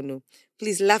this one? No?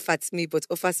 Please laugh at me, but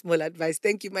offer small advice.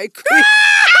 Thank you, my queen.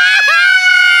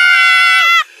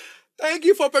 Thank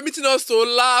you for permitting us to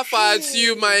laugh at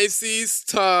you, my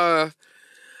sister.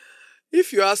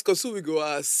 If you ask us, who we go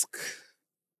ask?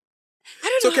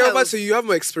 I don't know. Okay, so you have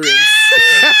more experience.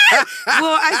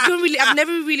 Well, I've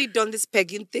never really done this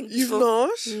pegging thing before.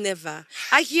 You've not? Never.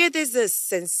 I hear there's a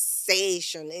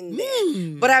sensation in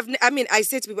there. But I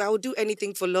say to people, I will do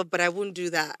anything for love, but I won't do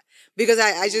that. Because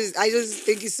I just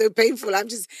think it's so painful.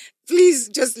 Please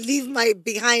just leave my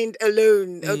behind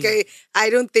alone, okay? I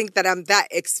don't think that I'm that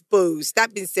exposed.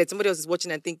 That being said, somebody else is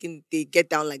watching and thinking they get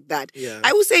down like that. Yeah.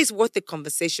 I would say it's worth the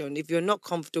conversation. If you're not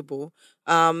comfortable,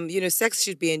 sex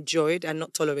should be enjoyed and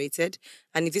not tolerated.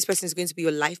 And if this person is going to be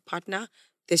your life partner,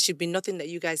 there should be nothing that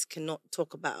you guys cannot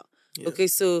talk about. Yeah. Okay,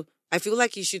 so I feel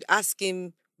like you should ask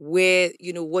him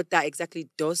what that exactly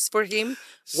does for him,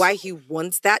 why he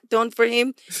wants that done for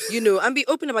him, and be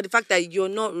open about the fact that you're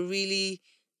not really,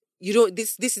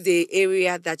 this is the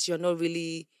area that you're not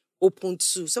really open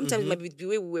to. Sometimes it might be the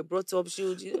way we were brought up. But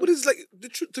it's like, the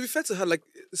truth, to be fair to her, like,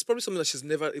 it's probably something that she's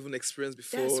never even experienced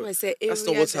before. That's why I say that's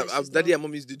not what's happening. Daddy and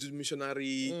mommy used to do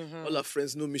missionary. All our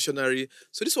friends know missionary.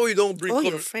 So this is why you don't bring...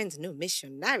 your friends know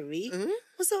missionary?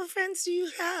 What sort of friends do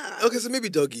you have? Okay, so maybe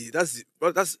doggy. That's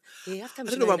yeah, I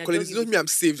don't know what I'm calling it. You know me, I'm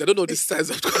saved. I don't know this size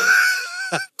of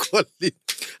calling.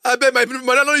 I bet my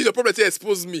mother don't use your problem to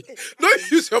expose me.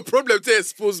 Don't use your problem to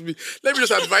expose me. Let me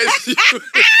just advise you.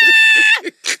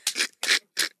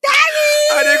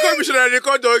 And they call missionary, they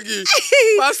call doggy.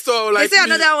 Pastor, like they say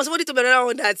another one. Somebody told me another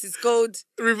one that is called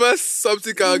reverse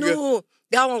something cowgirl. No,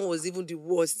 that one was even the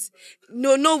worst.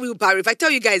 No willpower. If I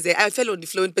tell you guys, I fell on the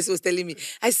floor and the person was telling me.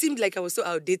 I seemed like I was so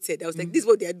outdated. I was like, this is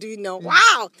what they are doing now.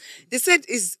 Wow. They said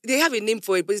they have a name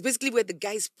for it, but it's basically where the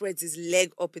guy spreads his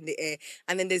leg up in the air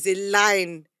and then there's a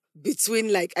line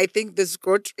between, like, I think the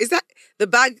scrot. Is that the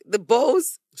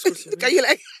balls? Can you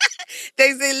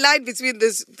there's a line between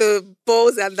the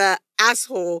balls and the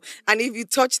asshole, and if you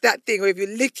touch that thing or if you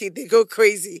lick it, they go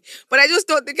crazy. But I just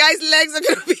thought the guy's legs are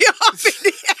gonna be up in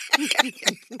the air.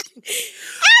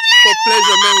 For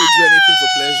pleasure, men will do anything for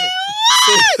pleasure.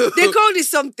 They called it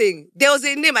something. There was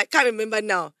a name I can't remember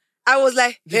now. I was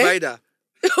like, divider.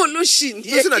 Oh no, shit.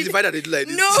 It wasn't a divider. They did like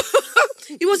this. No,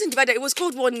 it wasn't divider. It was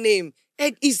called one name.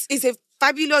 It's a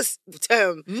fabulous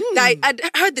term that I'd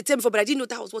heard the term before, but I didn't know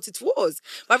that was what it was.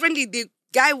 But apparently, the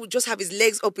guy would just have his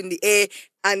legs up in the air,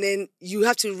 and then you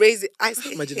have to raise it. I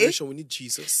say, my generation, we need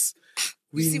Jesus.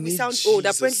 We sound Jesus. old.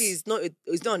 Apparently, it's not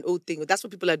an old thing. That's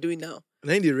what people are doing now.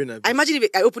 And in the rain, I imagine if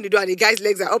I open the door and the guy's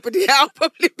legs are up in the air, I'll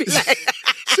probably be like,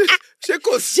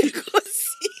 Shekosi.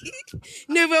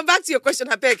 No, but back to your question,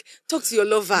 Abeg. Talk to your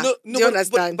lover. No, do you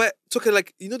understand? But Toke,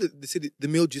 like, they say the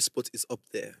male G spot is up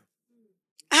there.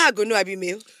 I go no, I be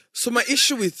male. So my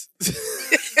issue with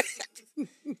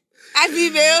I be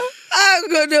male. I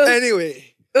go no.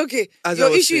 Anyway, okay.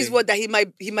 Your issue is what, that he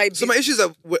might be. So my issue is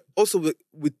that we're also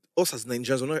with us as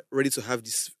Nigerians, we're not ready to have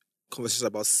this conversation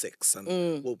about sex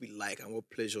and what we like and what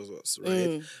pleasures us,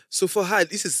 right? So for her,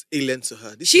 this is alien to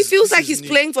her. She feels like he's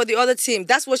playing for the other team.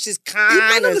 That's what she's kind of... It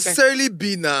might not necessarily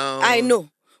be now. I know.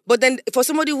 But then for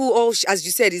somebody who, as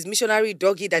you said, is missionary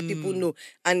doggy that people know,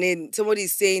 and then somebody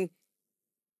is saying...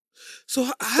 So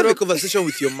have a conversation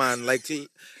with your man, like...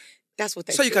 That's what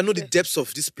I So you can know the depths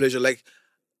of this pleasure, like...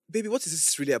 Baby, what is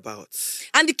this really about?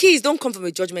 And the key is don't come from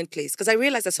a judgment place. Because I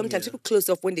realize that sometimes people close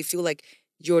off when they feel like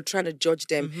you're trying to judge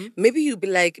them. Maybe you'll be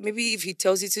like, maybe if he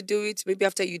tells you to do it, maybe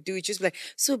after you do it, just be like,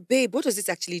 so babe, what does this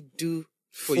actually do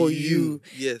for you?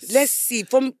 Yes. Let's see.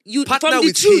 Partner from the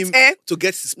with truth, him to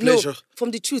get his pleasure. No,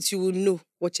 from the truth, you will know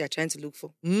what you're trying to look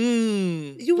for.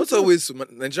 You not always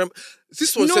Nigerian.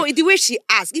 The way she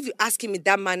asks, if you ask him in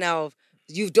that manner of,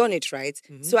 you've done it, right?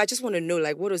 So I just want to know,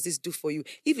 like, what does this do for you?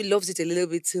 If he loves it a little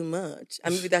bit too much,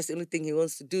 and maybe that's the only thing he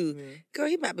wants to do, girl,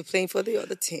 he might be playing for the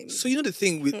other team. So you know the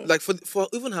thing with, like, for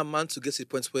even her man to get to the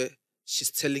point where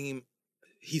he's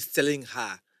telling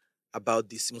her about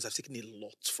this, he must have taken a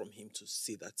lot from him to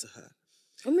say that to her.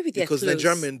 Or maybe they're because close.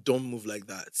 Nigerian men don't move like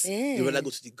that. They rather go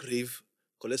to the grave,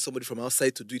 collect somebody from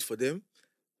outside to do it for them,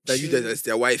 than you as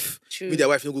their wife. Me, their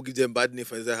wife, don't go give them bad name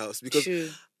for their house. Because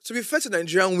to be fair to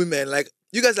Nigerian women, like,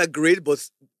 you guys are great, but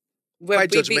quite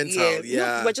judgmental.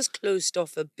 No, we're just closed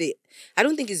off a bit. I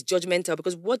don't think it's judgmental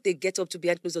because what they get up to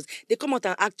behind closed doors, they come out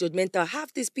and act judgmental.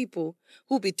 Half these people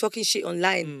who be talking shit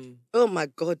online, oh my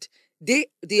God,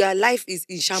 their life is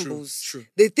in shambles. True.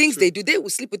 The things they do, they will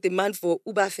sleep with a man for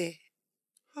Uber fare.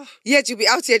 Yet you'll be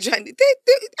out here trying.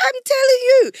 I'm telling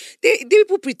you, they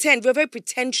people pretend. We're a very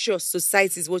pretentious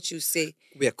society, is what you say.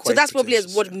 We are quite so that's probably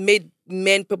what made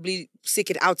men probably seek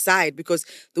it outside, because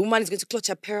the woman is going to clutch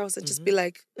her pearls and just be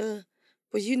like,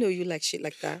 but you know you like shit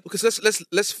like that. Okay, so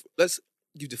let's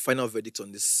give the final verdict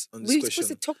on this We're question. supposed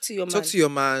to talk to your man. Talk to your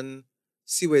man.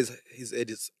 See where his head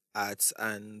is at,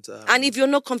 and if you're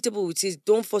not comfortable with it,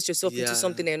 don't force yourself into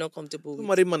something that you're not comfortable with.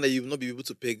 Married man that you will not be able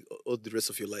to peg all the rest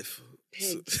of your life.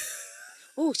 Peg.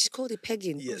 Oh, she's called it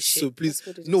pegging. Yes, oh, shit. So please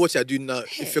know what you're doing now.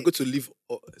 Peg. If you're going to leave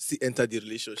or enter the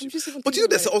relationship. But you know,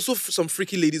 there's also some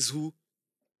freaky ladies who.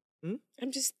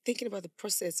 I'm just thinking about the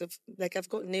process of, like, I've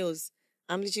got nails.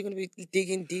 I'm literally going to be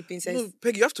digging deep inside. No,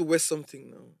 Peg, you have to wear something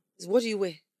now. What do you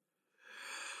wear?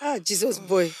 Ah, Jesus,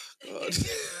 boy. God.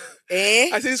 Eh?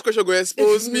 I think this question will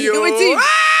expose me. Wait, what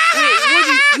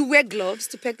do you wear gloves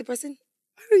to peg the person?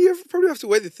 You probably have to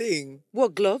wear the thing.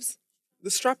 What gloves?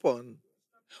 The strap on.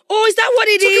 Oh, is that what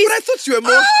it is? But I thought you were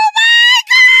more. Oh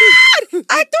my God!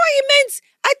 I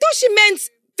thought she meant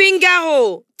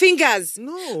fingers.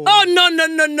 No. Oh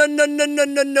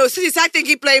no. Since I think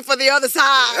he playing for the other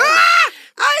side.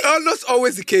 Not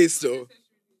always the case though.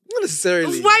 Not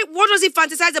necessarily. Why? What does he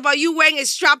fantasize about you wearing a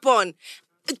strap on?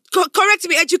 Correct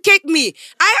me, educate me.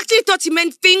 I actually thought he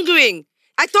meant fingering.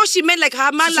 I thought she meant like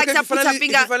her man likes to put her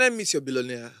finger. If you finally meet your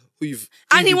billionaire,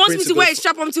 and he wants me to wear a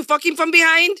strap on to fuck him from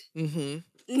behind? Mm-hmm.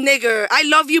 Nigger, I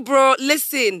love you, bro.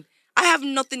 Listen, I have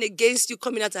nothing against you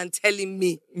coming out and telling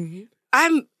me. Mm-hmm. I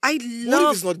love... What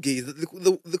if he's not gay?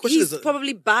 The question is... He's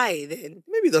probably bi then.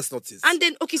 Maybe that's not it. And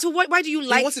then, okay, so why do you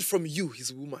like... He wants it from you,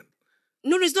 he's a woman.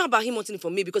 No, it's not about him wanting it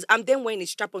from me because I'm then wearing a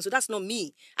strap-on, so that's not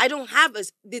me. I don't have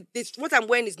what I'm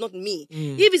wearing is not me.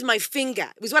 If it's my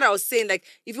finger, it's what I was saying. Like,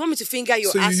 if you want me to finger your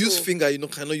asshole... So you use finger, you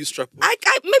cannot use strap-on?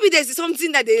 Maybe there's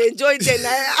something that they enjoy then.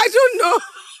 I don't know.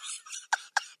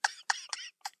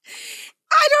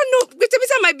 I don't know.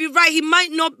 Taymesan might be right. He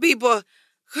might not be, but...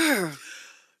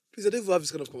 Please, I don't even have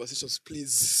this kind of conversations,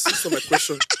 please. That's not my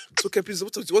question. It's okay, please,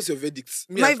 what's your verdict?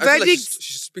 My verdict... I feel like she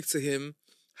should speak to him,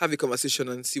 have a conversation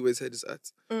and see where his head is at.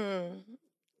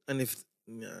 And if...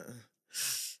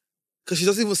 Because she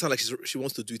doesn't even sound like she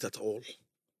wants to do it at all.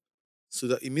 So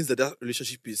that it means that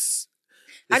relationship is...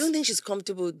 I don't think she's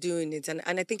comfortable doing it, and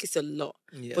I think it's a lot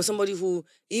for somebody who,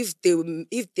 if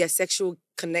their sexual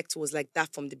connect was like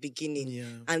that from the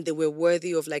beginning, and they were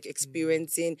worthy of like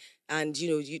experiencing, and you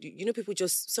know,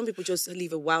 some people just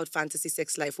live a wild fantasy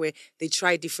sex life where they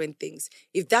try different things.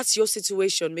 If that's your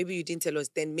situation, maybe you didn't tell us,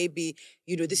 then maybe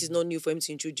this is not new for him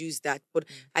to introduce that. But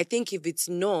I think if it's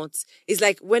not, it's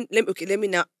like let me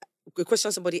now. A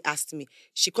question somebody asked me: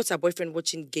 she caught her boyfriend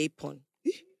watching gay porn.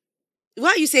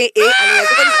 Why are you saying and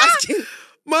you're asking?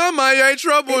 Mama, you're in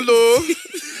trouble, though.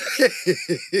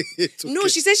 No,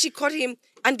 she said she caught him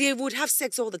and they would have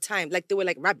sex all the time. Like they were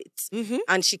like rabbits. Mm-hmm.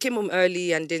 And she came home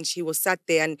early and then she was sat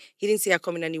there and he didn't see her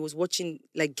coming and he was watching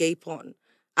like gay porn.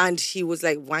 And he was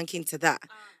like wanking to that.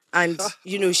 And,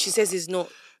 she says it's not...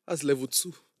 That's level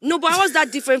 2. No, but how is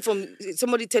that different from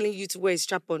somebody telling you to wear a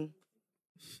strap-on?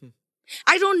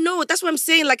 I don't know. That's what I'm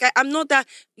saying. Like, I'm not that...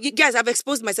 You guys, I've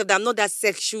exposed myself that I'm not that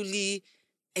sexually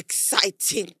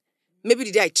exciting. Maybe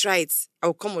the day I try it,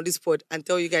 I'll come on this pod and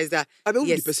tell you guys that... I bet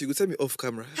the person you go tell me off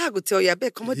camera. I go tell you, I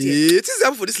bet come on here. It is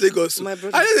happening for this Lagos. My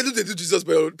brother. I know they do Jesus,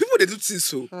 but people, they do things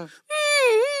so.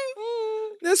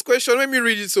 Next question, let me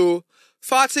read it. So,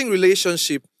 farting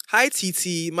relationship. Hi,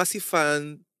 TT, massive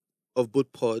fan of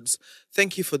both pods.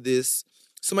 Thank you for this.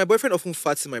 So my boyfriend often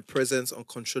farts in my presence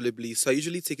uncontrollably, so I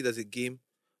usually take it as a game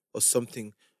or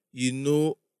something.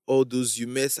 All those you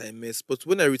mess, I mess. But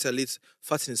when I retaliate,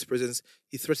 fart in his presence,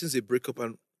 he threatens a breakup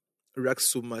and reacts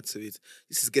so mad to it.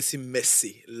 This is getting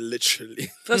messy, literally.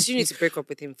 First, you need to break up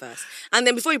with him first. And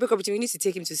then before you break up with him, you need to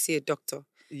take him to see a doctor.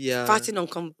 Yeah. Farting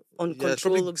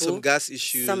uncontrollable. Some gas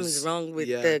issues. Something's wrong with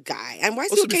the guy. And why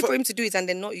is it okay for him to do it and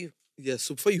then not you? Yeah,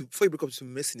 so before you break up to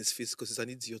mess in his face because he's an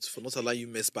idiot for not allowing you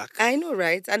mess back. I know,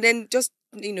 right? And then just,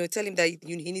 tell him that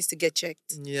he needs to get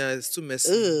checked. Yeah, it's too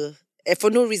messy. For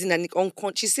no reason. And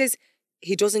she says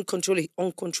he doesn't control it.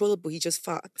 Uncontrollable, he just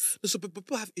farts. No, so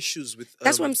people have issues with...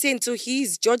 That's what I'm saying. So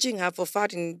he's judging her for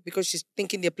farting because she's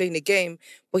thinking they're playing a game.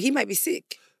 But he might be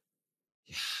sick.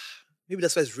 Yeah. Maybe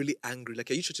that's why he's really angry. Like,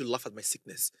 are you trying to laugh at my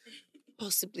sickness?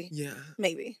 Possibly. Yeah.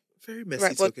 Maybe. Very messy.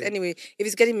 Right, but anyway, if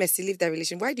it's getting messy, leave that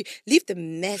relation. Why do you leave the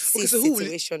messy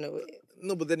situation away?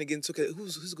 No, but then again, it's okay.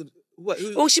 Who's going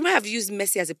to... she might have used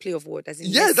messy as a play of word.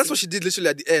 That's what she did literally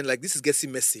at the end. Like, this is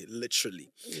getting messy,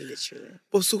 literally.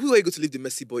 But so who are you going to leave the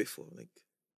messy boy for? Like,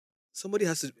 somebody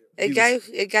has to...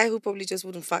 A guy who probably just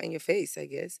wouldn't fart in your face, I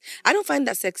guess. I don't find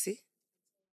that sexy.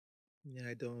 Yeah,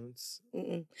 I don't.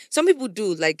 Mm-mm. Some people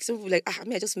do. Like,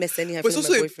 I just mess anyhow with my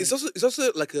boyfriend. It's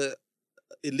also like a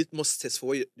litmus test for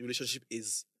what your relationship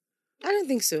is. I don't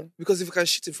think so. Because if I can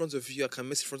shit in front of you, I can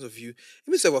mess in front of you. It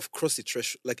means that we've crossed the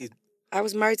threshold. I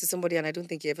was married to somebody and I don't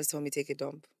think he ever saw me take a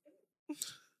dump.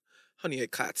 Honey, you're a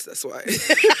cat, that's why.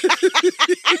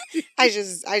 I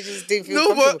just didn't feel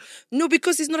comfortable. No,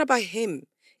 because it's not about him.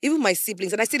 Even my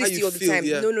siblings, and I say this to you all the time.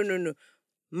 Yeah. No.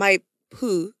 My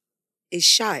poo is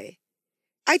shy.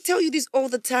 I tell you this all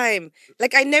the time.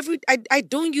 Like I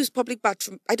don't use public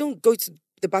bathroom. I don't go to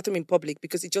the bathroom in public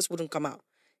because it just wouldn't come out.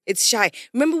 It's shy.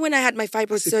 Remember when I had my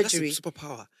fibroid surgery? That's a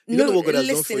superpower. You don't know what God has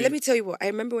done for you. Let me tell you what. I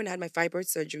remember when I had my fibroid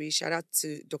surgery. Shout out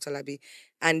to Dr. Labi.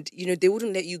 And, they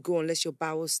wouldn't let you go unless your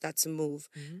bowels start to move.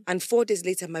 Mm-hmm. And 4 days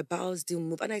later, my bowels didn't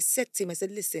move. And I said to him,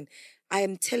 listen, I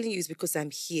am telling you it's because I'm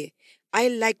here. I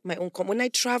like my own when I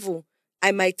travel,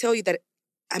 I might tell you that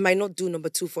I might not do number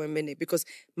 2 for a minute because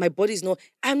my body's not.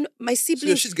 My siblings. So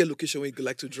your shit get location where you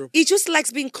like to drop. He just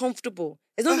likes being comfortable.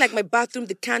 It's not like my bathroom,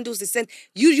 the candles, the scent.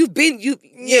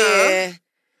 Yeah.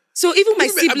 So even my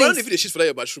siblings. I don't know if the shit for that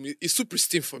your bathroom. It's super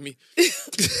pristine for me.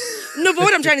 No, but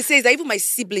what I'm trying to say is that even my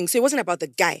siblings. So it wasn't about the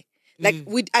guy. Like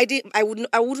I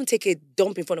wouldn't take a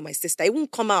dump in front of my sister. It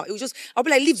wouldn't come out. It was just I'll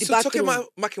be like leave the bathroom. So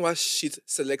Toke Makinwa's shit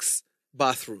selects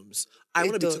bathrooms. I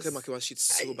want to be Toke Makinwa's shit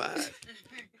so bad.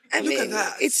 Look at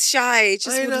that. It's shy. It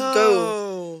just wouldn't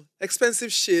go.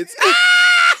 Expensive shit.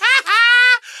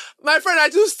 My friend, I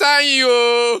just stand you.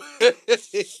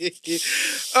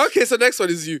 Okay, so next one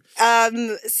is you.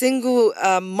 Single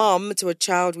mom to a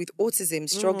child with autism,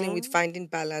 struggling with finding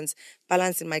balance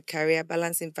in my career,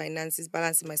 balance in finances,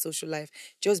 balance in my social life.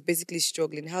 Just basically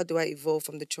struggling. How do I evolve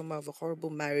from the trauma of a horrible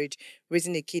marriage,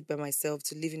 raising a kid by myself,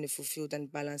 to living a fulfilled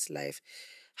and balanced life?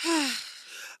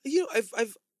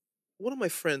 I've one of my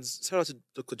friends, shout out to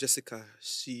Dr. Jessica,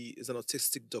 she is an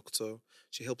autistic doctor.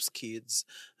 She helps kids.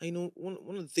 And, one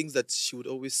of the things that she would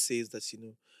always say is that,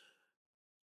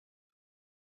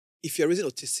 if you're raising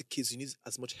autistic kids, you need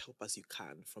as much help as you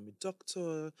can, from a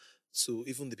doctor to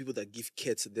even the people that give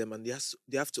care to them. And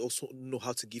they have to also know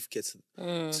how to give care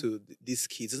to these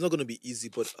kids. It's not going to be easy,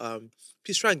 but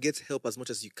please try and get help as much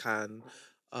as you can.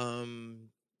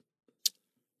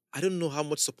 I don't know how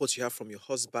much support you have from your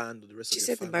husband or the rest of your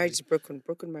family. She said the marriage is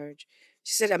broken marriage.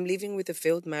 She said, I'm living with a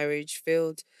failed marriage,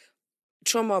 failed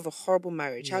trauma of a horrible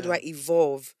marriage. Yeah. How do I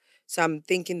evolve? So I'm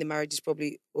thinking the marriage is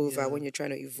probably over when you're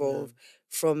trying to evolve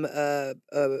from a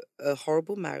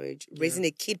horrible marriage, raising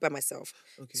a kid by myself.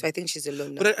 Okay. So I think she's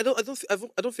alone now. But I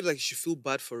don't feel like you should feel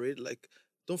bad for it. Like,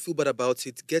 don't feel bad about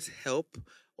it. Get help.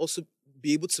 Also,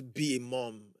 be able to be a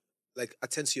mom. Like,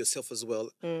 attend to yourself as well.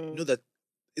 Know that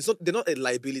they're not a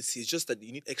liability. It's just that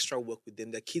you need extra work with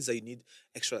them. They're kids that you need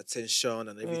extra attention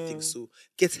and everything. So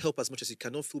get help as much as you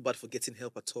can. Don't feel bad for getting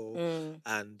help at all.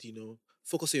 And,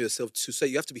 focus on yourself too. So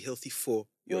you have to be healthy for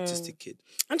your autistic kid.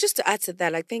 And just to add to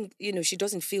that, I think, she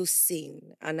doesn't feel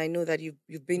seen. And I know that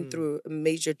you've been through a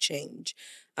major change.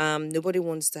 Nobody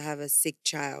wants to have a sick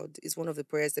child. It's one of the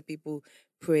prayers that people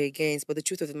pray against. But the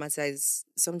truth of the matter is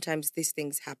sometimes these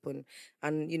things happen.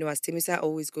 And, as Taymesan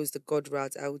always goes the God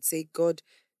route, I would say God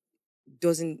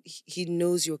he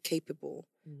knows you're capable.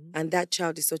 And that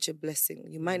child is such a blessing.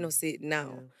 You might not see it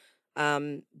now,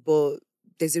 but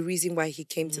there's a reason why he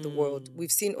came to the world.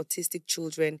 We've seen autistic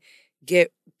children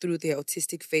get through their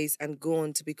autistic phase and go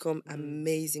on to become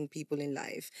amazing people in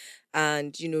life.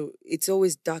 And, it's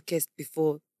always darkest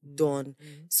before dawn.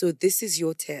 So this is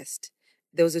your test.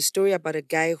 There was a story about a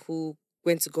guy who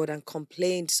went to God and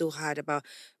complained so hard about,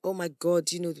 oh my God,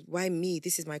 why me?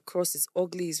 This is my cross. It's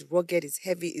ugly, it's rugged, it's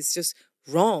heavy, it's just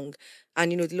wrong.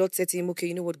 And, the Lord said to him, okay,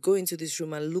 you know what, go into this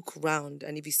room and look around.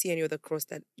 And if you see any other cross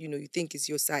that, you think is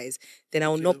your size, then I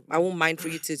won't mind for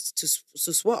you to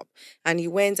swap. And he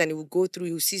went and he would go through,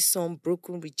 you see some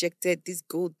broken, rejected, this,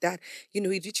 gold, that. He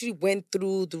literally went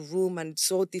through the room and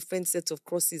saw different sets of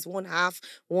crosses. One half,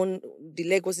 the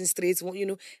leg wasn't straight,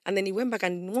 and then he went back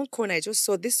and in one corner, I just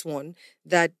saw this one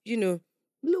that,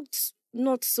 looked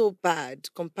not so bad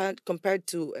compared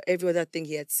to every other thing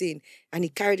he had seen. And he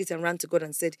carried it and ran to God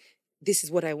and said, this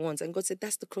is what I want. And God said,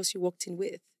 that's the cross you walked in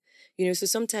with. So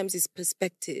sometimes it's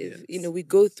perspective. Yes. We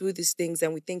go through these things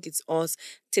and we think it's us.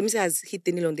 Taymesan has hit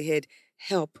the nail on the head.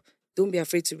 Help. Don't be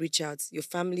afraid to reach out. Your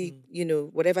family,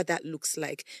 whatever that looks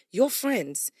like. Your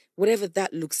friends, whatever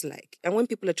that looks like. And when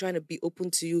people are trying to be open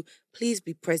to you, please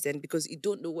be present because you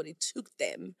don't know what it took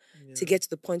them to get to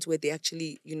the point where they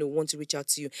actually, want to reach out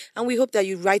to you. And we hope that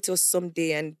you write us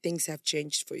someday and things have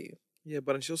changed for you. Yeah,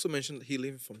 but she also mentioned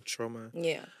healing from trauma.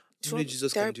 Yeah. Only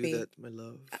Jesus therapy. Can do that, my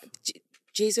love.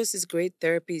 Jesus is great.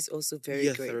 Therapy is also very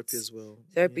great. Yeah, therapy as well.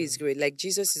 Therapy is great. Like,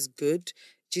 Jesus is good.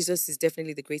 Jesus is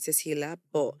definitely the greatest healer.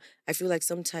 But I feel like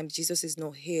sometimes Jesus is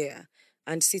not here.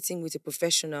 And sitting with a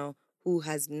professional who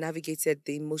has navigated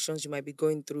the emotions you might be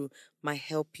going through might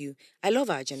help you. I love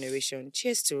our generation.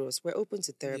 Cheers to us. We're open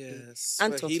to therapy. Yes,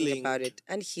 and talking healing. About it.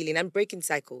 And healing. And breaking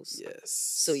cycles. Yes.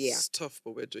 So, yeah. It's tough,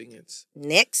 but we're doing it.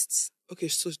 Next. Okay,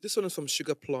 so this one is from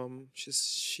Sugar Plum.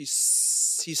 She's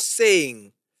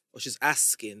saying, or she's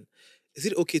asking, is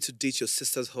it okay to date your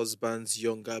sister's husband's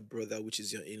younger brother, which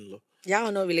is your in-law? Yeah,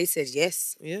 or not related,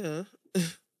 yes. Yeah.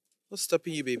 What's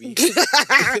stopping you, baby?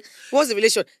 What's the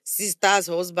relation? Sister's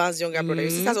husband's younger brother.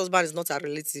 Your sister's husband is not a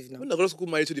relative now. When the girls go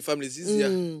married to the family, it's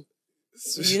easier.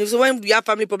 So when we have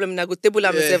family problem, I go table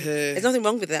and myself. There's nothing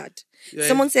wrong with that. Yeah.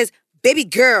 Someone says, baby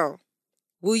girl,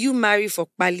 will you marry for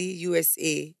Bali,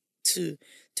 USA too?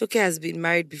 Toke has been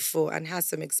married before and has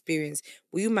some experience.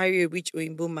 Will you marry a rich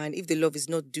Oyinbo man if the love is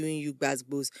not doing you gbas,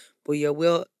 but you're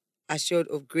well assured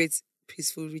of great,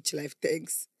 peaceful, rich life?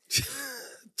 Thanks.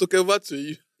 Toke, over to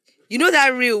you. You know that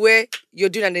reel where you're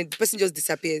doing and then the person just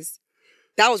disappears?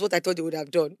 That was what I thought they would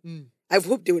have done. I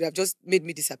hoped they would have just made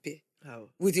me disappear. How?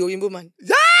 With the Oyinbo man.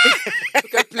 Yeah!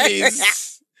 Okay,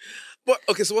 please. But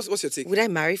okay, so what's your take? Would I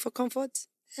marry for comfort?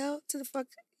 Hell to the fuck.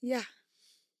 Yeah.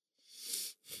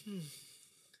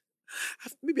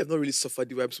 Maybe I've not really suffered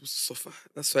the way I'm supposed to suffer.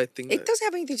 That's why I think it doesn't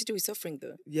have anything to do with suffering,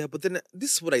 though. Yeah, but then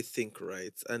this is what I think,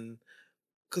 right? And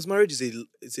because marriage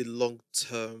is a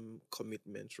long-term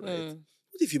commitment, right?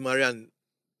 What if you marry and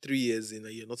 3 years in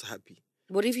and you're not happy?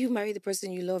 What if you marry the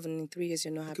person you love and in 3 years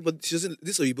you're not happy? Okay, but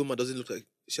this Oyinbo man doesn't look like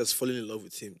she has fallen in love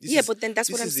with him. But then that's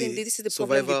what I'm saying. This is the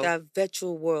problem with our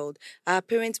virtual world. Our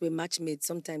parents were match-made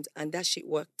sometimes, and that shit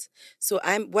worked. So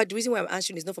the reason why I'm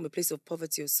answering is not from a place of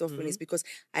poverty or suffering. Is because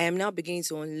I am now beginning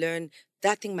to unlearn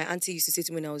that thing my auntie used to say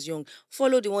to me when I was young.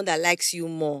 Follow the one that likes you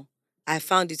more. I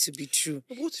found it to be true.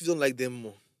 But what if you don't like them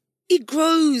more? It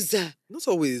grows. Not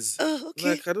always. Oh, okay.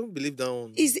 Like, I don't believe that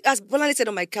one. As Bolani said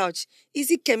on my couch, is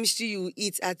it chemistry you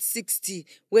eat at 60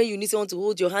 when you need someone to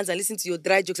hold your hands and listen to your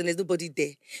dry jokes and there's nobody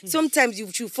there? Sometimes you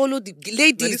should follow the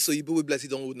ladies. Now this Oyinbo will bless you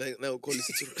don't now call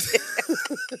listen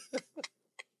to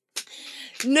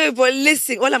No, but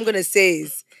listen, all I'm going to say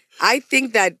is, I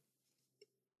think that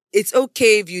it's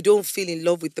okay if you don't feel in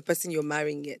love with the person you're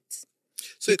marrying yet.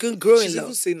 So you can grow in love. She's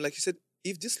even saying, like you said,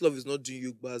 if this love is not doing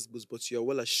you gbas, but you're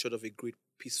well assured of a great,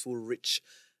 peaceful, rich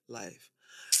life.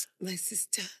 My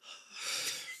sister.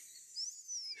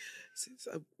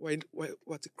 We're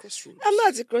at a crossroads. I'm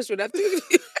not at a crossroads.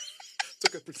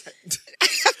 Okay, pretend.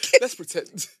 Let's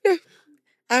pretend. No,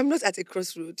 I'm not at a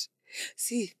crossroad.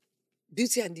 See,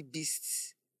 Beauty and the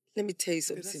Beast. Let me tell you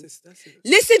something. Okay, that's it.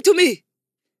 Listen to me.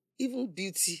 Even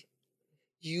Beauty,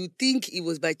 you think it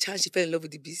was by chance she fell in love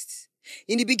with the Beast?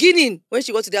 In the beginning, when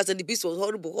she got to the house and the Beast was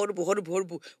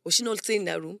horrible, was she not staying in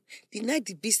that room? The night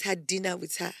the Beast had dinner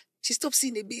with her, she stopped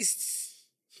seeing the Beast.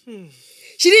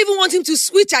 She didn't even want him to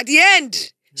switch at the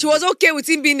end. She was okay with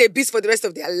him being a beast for the rest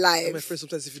of their life. And my friend,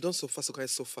 sometimes if you don't suffer, so can I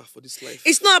suffer for this life?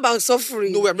 It's not about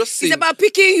suffering. No, I'm just saying. It's about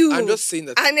picking you. I'm just saying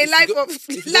that. And a life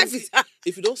is hard.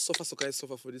 If you don't suffer, so can I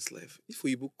suffer for this life? If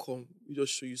Oyinbo come, we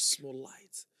just show you small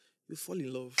light. You fall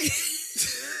in love.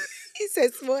 He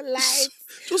said small light.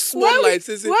 Just small light.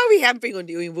 Why are we hampering on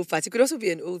the Oyinbo part? He could also be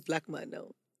an old black man now.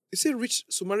 You say rich,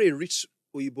 so marry a rich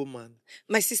Oyinbo man.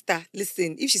 My sister,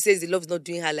 listen, if she says the love is not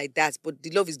doing her like that, but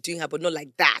the love is doing her, but not like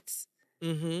that.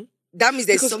 That means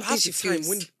there's something she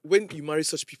feels. When you marry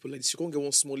such people like this, you can't get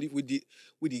one small leaf with the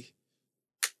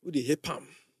hip palm.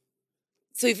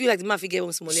 So you feel like the man get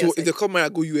one small leaf. So if they come marry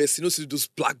and go US, you know, see those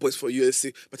black boys for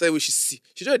USA. But tell you what she see.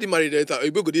 She already married there.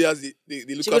 Oyinbo go there as they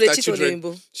look after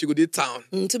children. She go there town.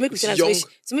 To make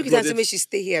it she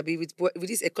stay here, be with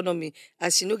this economy,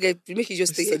 as she no get, make you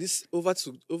just stay here. This over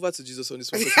to Jesus on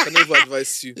this one. I can never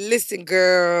advise you. Listen,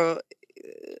 girl.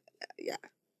 Yeah.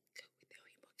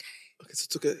 Okay,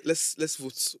 so Toke, let's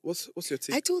vote. What's your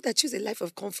take? I told her choose a life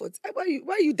of comfort.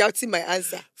 Why are you doubting my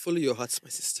answer? Follow your heart, my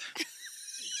sister.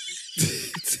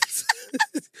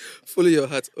 Follow your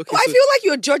heart. Okay. I feel like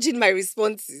you're judging my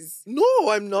responses. No,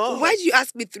 I'm not. Why did you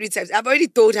ask me 3 times? I've already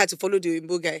told her to follow the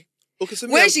Oyinbo guy. Okay, so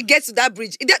when she gets to that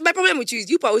bridge, my problem with you is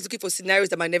you are always looking for scenarios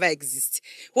that might never exist.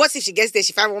 What if she gets there,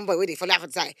 she finds one boy where they follow her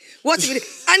outside? What if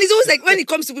and it's always like when it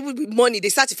comes to people with money, they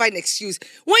start to find an excuse.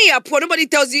 When you are poor, nobody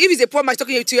tells you. If it's a poor man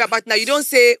talking to you about now, you don't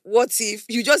say what if.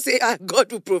 You just say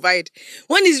God will provide.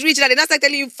 When he's rich, they start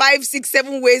telling you 5, 6,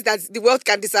 7 ways that the wealth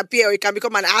can disappear or it can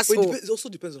become an asshole. It also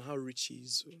depends on how rich he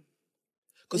is.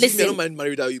 Because I don't mind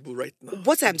married Oyinbo right now.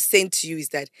 What I'm saying to you is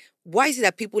that why is it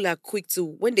that people are quick to,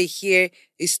 when they hear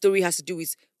a story has to do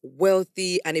with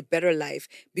wealthy and a better life,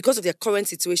 because of their current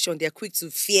situation, they're quick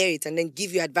to fear it and then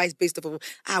give you advice based off of,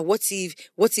 what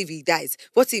if he dies?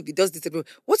 What if he does this?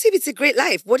 What if it's a great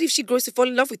life? What if she grows to fall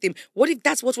in love with him? What if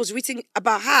that's what was written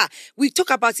about her? We talk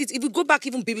about it. If we go back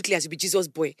even biblically as you be Jesus'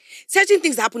 boy, certain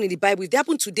things that happen in the Bible, if they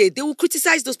happen today, they will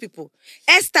criticize those people.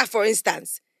 Esther, for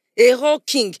instance. A whole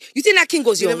king. You think that king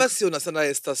was young? You never see understand that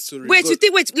Esther story. You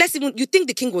think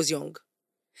the king was young?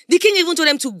 The king even told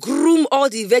them to groom all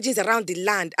the virgins around the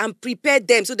land and prepare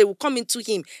them so they will come into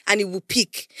him and he will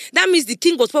pick. That means the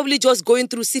king was probably just going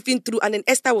through, sifting through, and then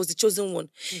Esther was the chosen one.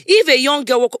 If a young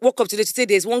girl woke up today to say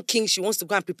there's one king she wants to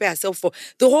go and prepare herself for,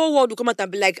 the whole world will come out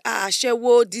and be like,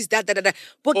 Shewo, this, that.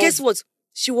 But guess what?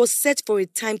 She was set for a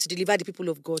time to deliver the people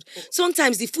of God.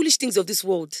 Sometimes the foolish things of this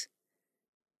world.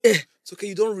 It's okay,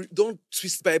 you don't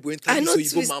twist Bible and tell me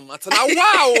so you go mama. Now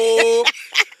wow!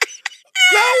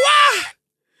 Now wow!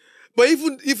 But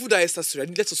even that Esther story, I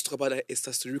need let us talk about that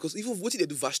Esther story because even what did they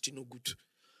do Vashti no good?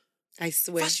 I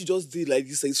swear. Vashti just did like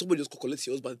this, like somebody just collect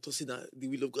your husband, tossing the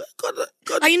will of God.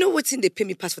 God. And you know what thing they pay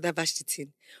me pass for that Vashti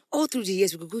thing? All through the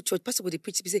years we could go to church, pastor would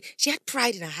preach, say she had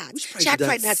pride in her heart. She had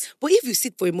pride in her heart. But if you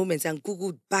sit for a moment and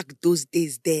Google back those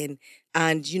days then,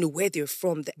 and you know where they're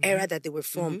from, the era that they were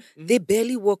from, they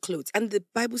barely wore clothes. And the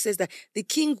Bible says that the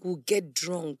king will get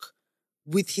drunk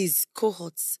with his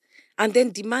cohorts and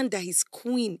then demand that his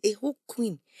queen, a whole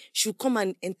queen, should come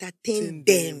and entertain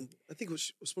them. I think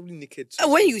it was probably naked.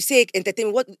 When you say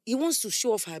entertainment, what he wants to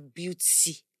show off her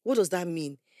beauty. What does that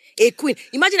mean? A queen.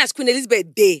 Imagine as Queen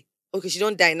Elizabeth Day. Okay, she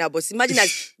don't die now, but imagine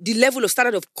as the level of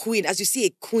standard of queen. As you see a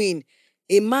queen,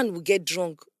 a man will get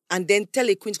drunk and then tell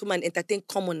a queen to come and entertain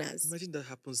commoners. Imagine that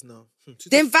happens now.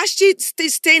 Then Vashti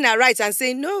stay in her rights and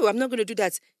say, no, I'm not going to do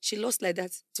that. She lost like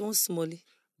that. It's one smally.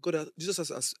 God,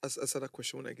 Jesus asked that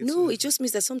question when I get No, it just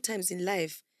means that sometimes in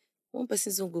life, one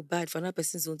person's going to go bad for another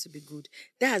person's going to be good.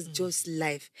 That's just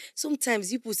life.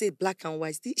 Sometimes people say black and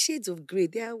white. The shades of grey,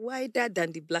 they are wider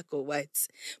than the black or white.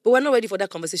 But we're not ready for that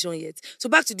conversation yet. So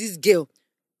back to this girl.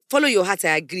 Follow your heart,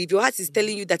 I agree. If your heart is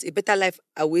telling you that a better life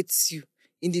awaits you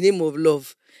in the name of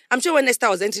love. I'm sure when Esther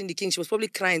was entering the king, she was probably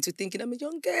crying to thinking, I'm a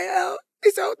young girl.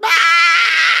 It's so bad.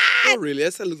 Not really.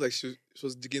 Esther looked like she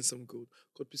was digging some gold.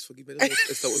 God, please forgive me. I don't know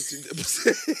what Esther was doing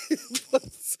there. But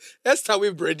Esther,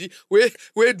 we're ready. We're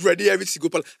ready. Everything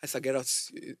go. Esther, get out.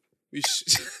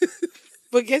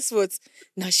 But guess what?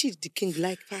 Now she's the king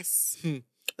like pass.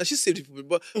 Now she saved people.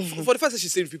 But for the fact that she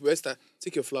saved people, Esther,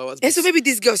 take your flowers. And so maybe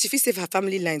this girl, she feels save her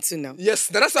family line too now. Yes,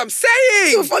 that's what I'm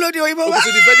saying. So follow the Oyibo. Okay,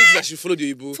 so the verdict is that she followed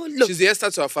the Oyibo. She's the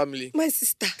Esther to her family. My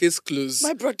sister. Case closed.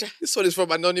 My brother. This one is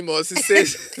from Anonymous. He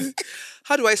says,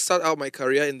 how do I start out my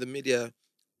career in the media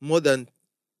more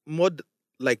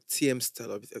like TM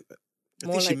style? I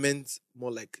think she meant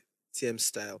more like TM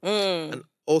style. And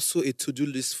also a to-do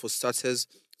list for starters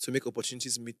to make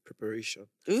opportunities meet preparation.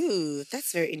 Ooh,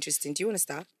 that's very interesting. Do you want to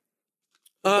start?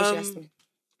 How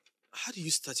do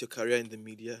you start your career in the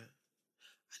media?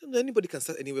 I don't know. Anybody can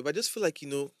start anywhere, but I just feel like,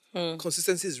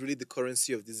 consistency is really the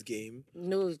currency of this game.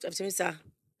 No, sir,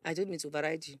 I don't mean to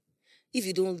override you. If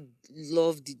you don't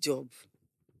love the job,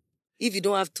 if you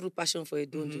don't have true passion for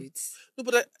it, don't do it. No,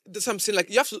 but that's what I'm saying.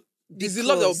 Like, you have to... There's the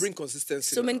love that will bring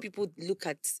consistency. So many people look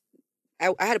at...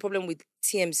 I had a problem with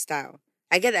TM style.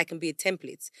 I get that I can be a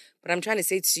template, but I'm trying to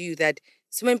say to you that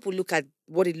so many people look at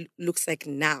what it looks like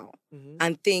now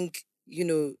and think,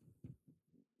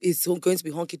 it's going to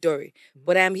be honky-dory.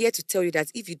 But I am here to tell you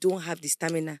that if you don't have the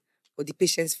stamina or the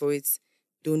patience for it,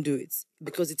 don't do it.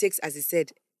 Because it takes, as I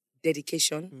said,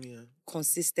 dedication,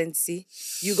 consistency.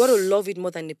 You got to love it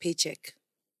more than a paycheck.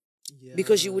 Yeah.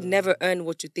 Because you would never earn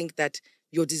what you think that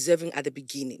you're deserving at the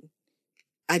beginning.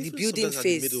 At the building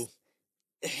phase. At the middle.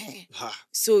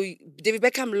 So David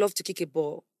Beckham loved to kick a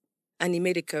ball and he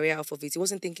made a career off of it. He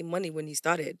wasn't thinking money when he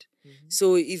started.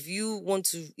 So if you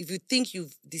think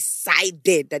you've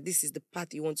decided that this is the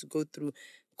path you want to go through,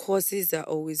 courses are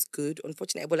always good.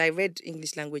 Unfortunately, but I read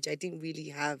English language. I didn't really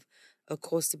have a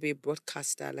course to be a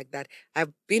broadcaster like that.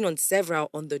 I've been on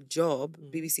several on the job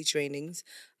BBC trainings,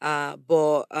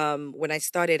 but when I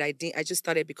started, I just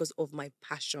started because of my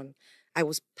passion. I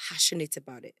was passionate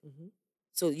about it.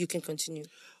 So you can continue.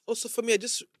 Also, for me,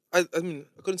 I mean,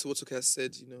 according to what Toke has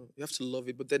said, you have to love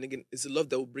it. But then again, it's the love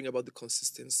that will bring about the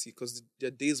consistency. Because there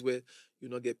are days where you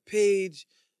not get paid,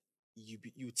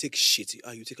 you take shit.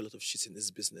 You take a lot of shit in this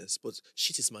business. But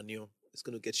shit is manure. It's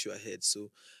going to get you ahead.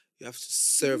 So you have to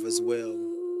serve as well.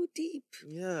 Deep.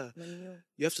 Yeah. Manure.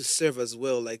 You have to serve as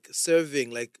well. Like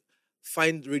serving, like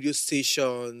find radio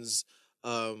stations,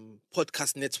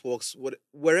 podcast networks,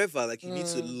 wherever, like you need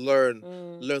to learn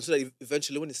so that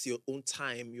eventually when it's your own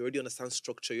time, you already understand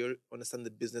structure, you understand the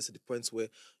business at the point where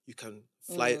you can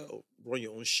fly or run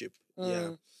your own ship.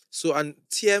 Yeah. So, and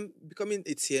becoming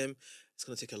a TM, it's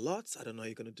going to take a lot. I don't know how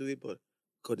you're going to do it, but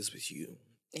God is with you.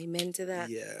 Amen to that.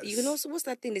 Yes. You can also, what's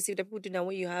that thing they say that people do now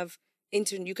when you have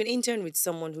you can intern with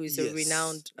someone who is a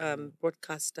renowned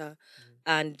broadcaster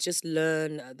and just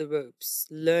learn the ropes.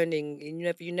 Learning,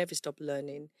 you never stop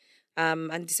learning.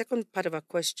 And the second part of our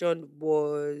question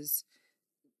was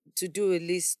to do a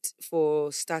list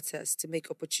for starters to make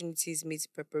opportunities meet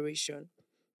preparation.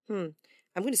 I'm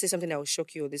going to say something that will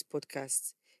shock you on this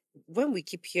podcast. When we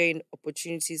keep hearing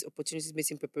opportunities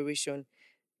meeting preparation,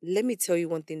 let me tell you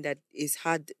one thing that is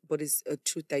hard, but is a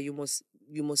truth that you must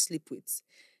sleep with.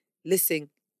 Listen,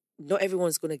 not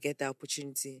everyone's going to get that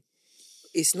opportunity.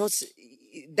 It's not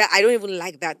that I don't even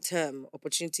like that term,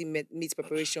 opportunity meets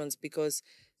preparations, because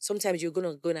sometimes you're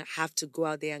gonna have to go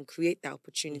out there and create that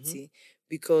opportunity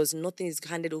because nothing is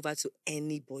handed over to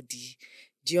anybody.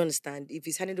 Do you understand? If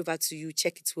it's handed over to you,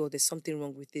 check it well. There's something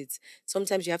wrong with it.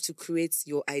 Sometimes you have to create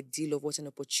your ideal of what an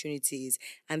opportunity is.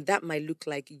 And that might look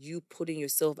like you putting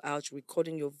yourself out,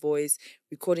 recording your voice,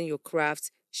 recording your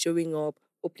craft, showing up,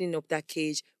 opening up that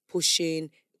cage, pushing,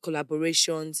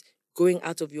 collaborations, going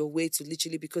out of your way to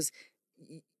literally, because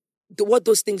what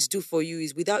those things do for you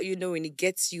is, without you knowing, it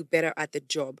gets you better at the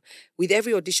job. With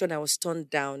every audition I was turned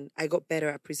down, I got better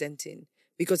at presenting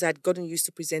because I'd gotten used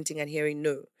to presenting and hearing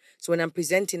no. So when I'm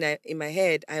presenting in my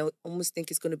head, I almost think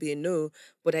it's going to be a no,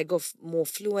 but I got more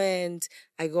fluent,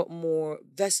 I got more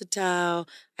versatile,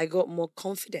 I got more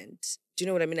confident. Do you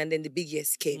know what I mean? And then the big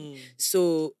yes came.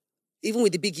 So even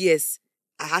with the big yes,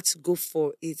 I had to go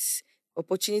for it.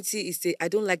 Opportunity is I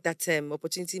don't like that term.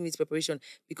 Opportunity means preparation,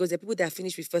 because the people that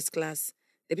finish with first class,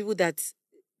 the people that's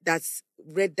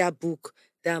read that book,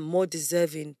 that are more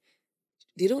deserving,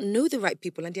 they don't know the right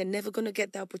people and they're never going to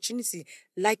get that opportunity.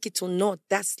 Like it or not,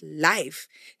 that's life.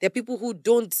 There are people who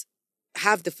don't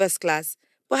have the first class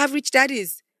but have rich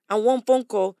daddies, and one phone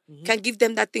call can give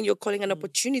them that thing you're calling an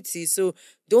opportunity. So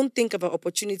don't think about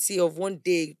opportunity of one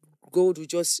day gold will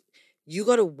just, you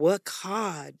got to work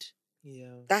hard.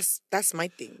 Yeah. That's my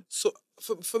thing. So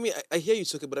for me, I hear you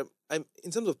talking, but I'm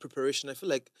in terms of preparation, I feel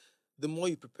like the more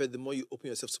you prepare, the more you open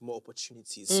yourself to more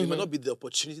opportunities. So it might not be the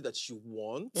opportunity that you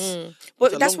want.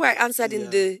 But that's why I answered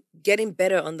in the getting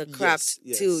better on the craft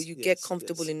till you get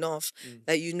comfortable enough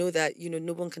that you know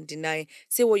no one can deny.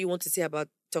 Say what you want to say about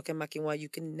Toke Makinwa. You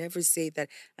can never say that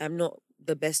I'm not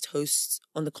the best host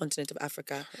on the continent of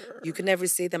Africa. You can never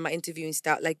say that my interviewing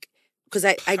style, like, because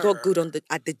I got good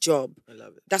at the job. I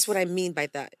love it. That's what I mean by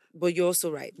that. But you're also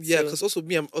right. Yeah, because also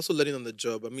me, I'm also learning on the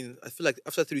job. I mean, I feel like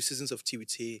after 3 seasons of Tea with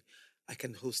Tay, I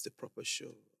can host a proper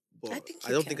show. But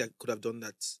I don't think I could have done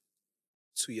that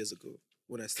 2 years ago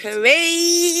when I started.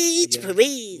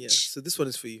 Parade. Yeah. So this one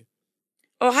is for you.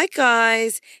 Oh, hi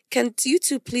guys. Can you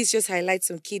two please just highlight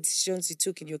some key decisions you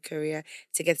took in your career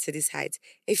to get to this height?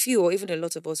 A few or even a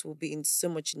lot of us will be in so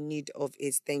much need of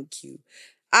it. Thank you.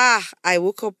 I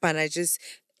woke up and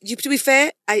to be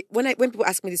fair, when people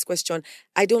ask me this question,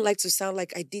 I don't like to sound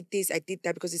like I did this, I did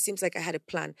that, because it seems like I had a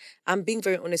plan. I'm being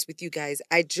very honest with you guys.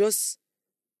 I just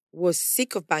was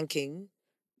sick of banking.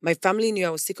 My family knew I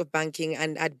was sick of banking,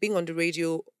 and I'd been on the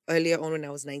radio earlier on when I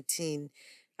was 19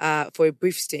 for a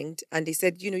brief stint. And they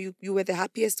said, you were the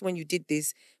happiest when you did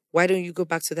this. Why don't you go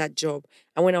back to that job?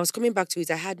 And when I was coming back to it,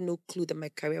 I had no clue that my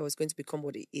career was going to become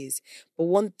what it is. But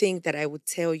one thing that I would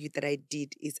tell you that I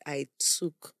did is I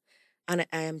took, and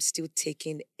I am still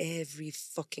taking, every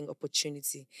fucking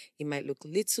opportunity. It might look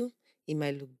little, it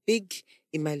might look big,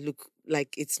 it might look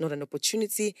like it's not an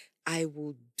opportunity. I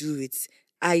will do it.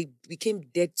 I became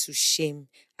dead to shame.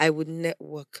 I would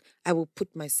network. I will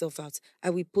put myself out.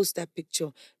 I will post that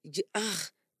picture.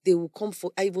 They will come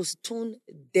for. I was tone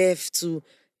deaf to,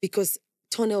 because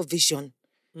tunnel vision.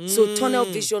 So tunnel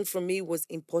vision for me was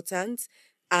important.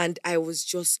 And I was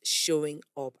just showing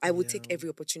up. I would take every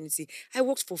opportunity. I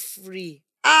worked for free.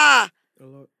 A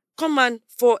lot. Come on,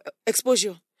 for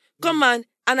exposure. Come on.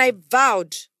 And I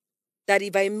vowed that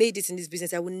if I made it in this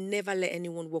business, I would never let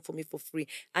anyone work for me for free.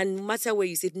 And no matter where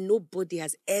you sit, nobody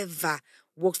has ever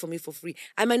worked for me for free.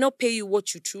 I might not pay you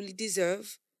what you truly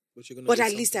deserve, but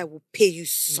at least I will pay you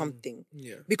something.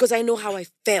 Because I know how I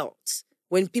felt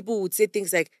when people would say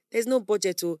things like, there's no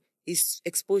budget, or it's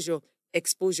exposure.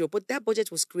 But that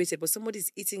budget was created, but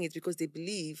somebody's eating it because they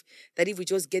believe that if we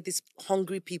just get these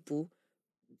hungry people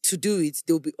to do it,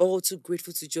 they'll be all too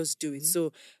grateful to just do it.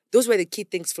 So those were the key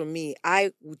things for me.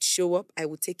 I would show up. I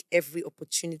would take every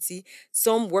opportunity.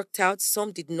 Some worked out,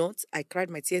 some did not. I cried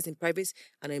my tears in private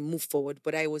and I moved forward.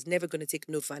 But I was never going to take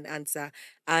no for an answer.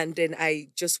 And then I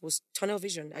just was tunnel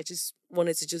vision. I just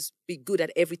wanted to just be good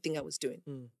at everything I was doing.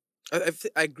 I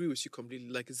agree with you completely.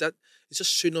 Like, it's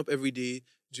just showing up every day,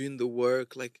 doing the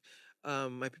work. Like,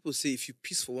 my people say, if you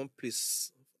piece for one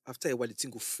place, after a while, the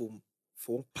thing will foam.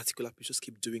 For one particular place, just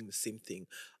keep doing the same thing.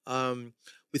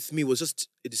 With me, it was just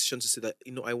a decision to say that,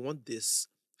 I want this.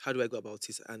 How do I go about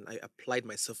it? And I applied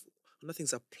myself. Another thing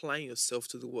is applying yourself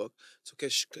to the work. So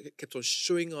kept on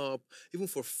showing up, even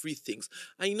for free things.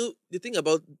 And the thing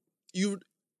about you,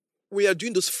 when you're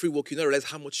doing those free work, you don't realize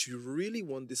how much you really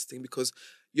want this thing because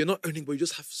you're not earning, but you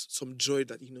just have some joy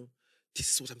that, this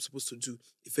is what I'm supposed to do.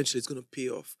 Eventually, it's going to pay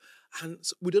off. And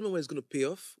so we don't know when it's going to pay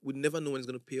off. We never know when it's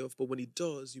going to pay off. But when it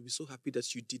does, you'll be so happy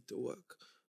that you did the work.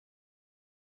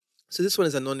 So this one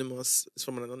is anonymous. It's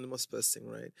from an anonymous person,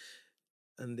 right?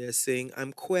 And they're saying,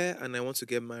 I'm queer and I want to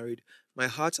get married. My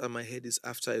heart and my head is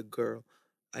after a girl.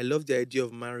 I love the idea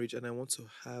of marriage and I want to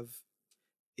have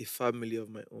a family of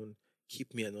my own.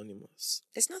 Keep me anonymous.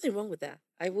 There's nothing wrong with that.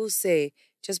 I will say,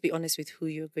 just be honest with who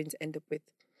you're going to end up with.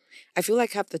 I feel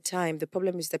like half the time, the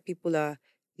problem is that people are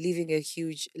living a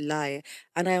huge lie.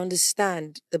 And I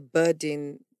understand the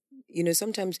burden.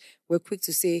 Sometimes we're quick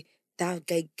to say, that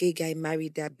gay guy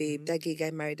married that babe, that gay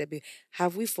guy married that babe.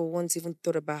 Have we for once even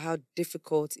thought about how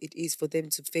difficult it is for them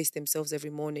to face themselves every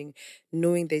morning,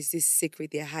 knowing there's this secret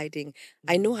they're hiding?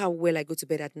 I know how well I go to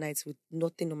bed at night with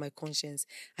nothing on my conscience.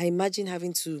 I imagine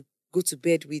having to go to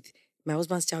bed with my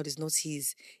husband's child is not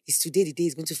his. It's today the day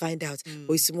he's going to find out.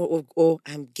 Or it's tomorrow, or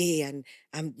I'm gay and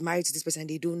I'm married to this person and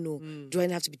they don't know. Do I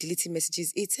have to be deleting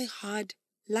messages? It's a hard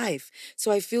life.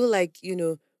 So I feel like,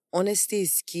 honesty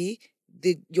is key.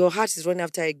 Your heart is running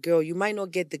after a girl. You might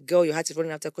not get the girl your heart is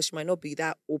running after because she might not be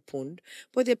that open.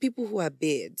 But there are people who are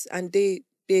babes and they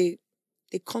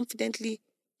comfortably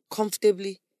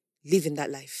live in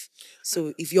that life.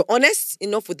 So if you're honest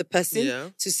enough with the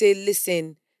person to say,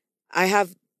 listen,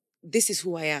 this is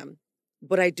who I am,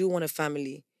 but I do want a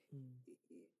family.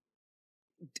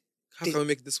 How can we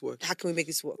make this work? How can we make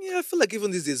this work? Yeah, I feel like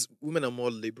even these days, women are more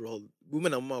liberal.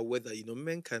 Women are more aware that,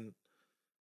 men can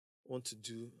want to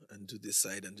do this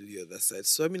side and do the other side.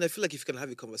 So, I feel like if you can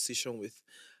have a conversation with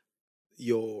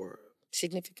your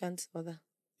significant other,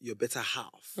 your better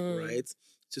half, right?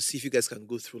 To see if you guys can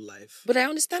go through life. But I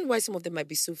understand why some of them might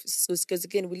be so because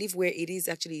again, we live where it is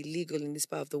actually illegal in this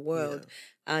part of the world.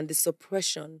 And the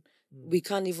suppression, we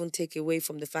can't even take away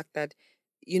from the fact that,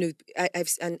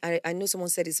 I know someone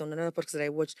said this on another podcast that I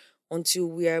watched, until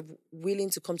we are willing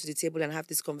to come to the table and have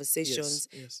these conversations,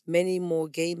 many more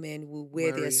gay men will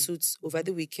wear their suits over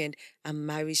the weekend and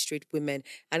marry straight women.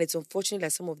 And it's unfortunate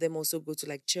that some of them also go to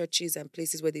like churches and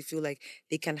places where they feel like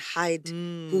they can hide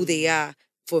who they are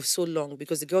for so long,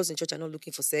 because the girls in church are not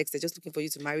looking for sex, they're just looking for you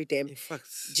to marry them. In fact,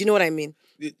 do you know what I mean?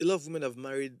 A lot of women have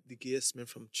married the gayest men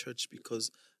from church because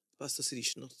the pastor said you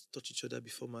should not touch each other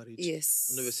before marriage. Yes.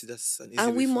 And obviously that's an easy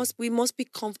and we must be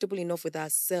comfortable enough with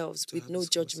ourselves, with no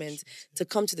judgment, to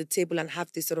come to the table and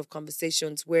have these sort of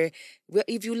conversations where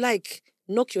if you like,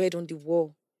 knock your head on the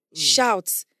wall,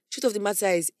 shout. Truth of the matter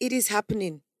is, it is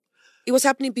happening. It was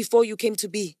happening before you came to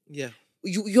be. Yeah.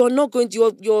 You're not going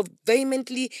to, your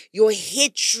vehemently, your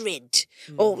hatred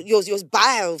or your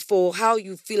bile for how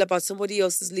you feel about somebody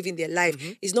else's living their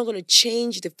life is not going to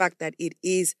change the fact that it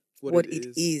is what it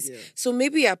is. Yeah. So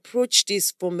maybe approach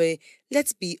this from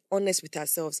let's be honest with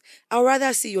ourselves. I'd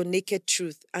rather see your naked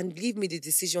truth and leave me the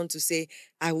decision to say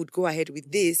I would go ahead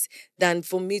with this than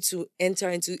for me to enter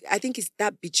into, I think it's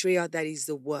that betrayal that is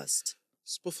the worst.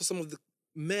 But for some of the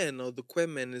men or the queer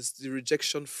men, is the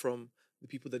rejection from the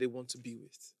people that they want to be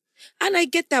with. And I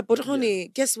get that, but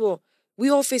honey, guess what? We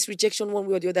all face rejection one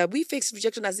way or the other. We face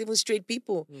rejection as even straight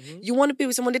people. You want to be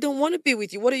with someone, they don't want to be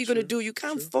with you. What are you going to do? You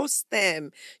can't force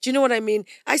them. Do you know what I mean?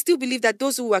 I still believe that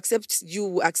those who accept you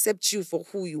will accept you for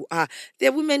who you are. There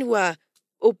are women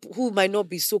who might not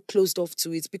be so closed off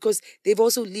to it because they've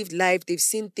also lived life, they've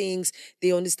seen things,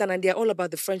 they understand, and they're all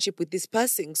about the friendship with this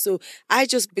person. So I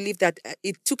just believe that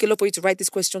it took a lot for you to write this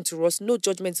question to us. No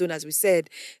judgment zone, as we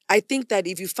said. I think that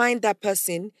if you find that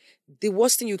person, the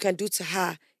worst thing you can do to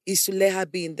her is to let her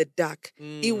be in the dark.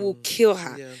 It will kill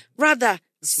her. Yeah. Rather,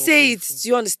 say it. Do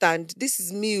you understand? This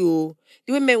is me.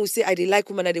 The way men will say, I dey like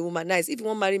woman, I dey womanize. If you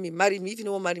want to marry me, marry me. If you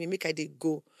don't want to marry me, make I dey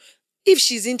go. If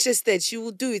she's interested, she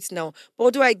will do it now. But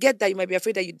although I get that you might be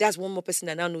afraid that that's one more person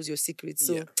that now knows your secret.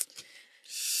 So,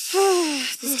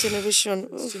 this generation.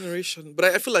 This generation. But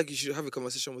I feel like you should have a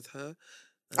conversation with her.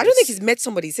 I don't think he's met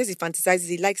somebody. He says he fantasizes.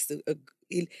 He likes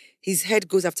his head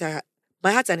goes after her.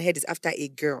 My heart and head is after a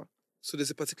girl. So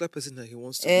there's a particular person that he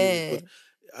wants to be with,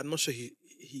 but I'm not sure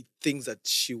he thinks that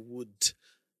she would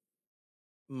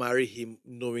marry him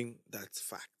knowing that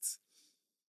fact.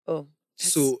 Oh.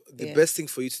 So the best thing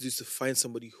for you to do is to find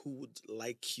somebody who would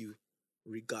like you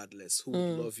regardless, who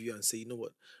would love you and say, you know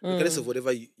what, regardless of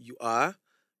whatever you are,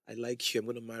 I like you, I'm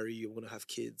going to marry you, I'm going to have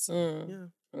kids.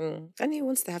 And he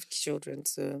wants to have children,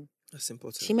 so that's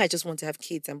important. He might just want to have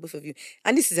kids and both of you.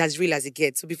 And this is as real as it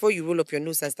gets. So before you roll up your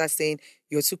nose and start saying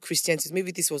you're too Christian,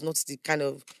 maybe this was not the kind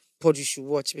of pod you should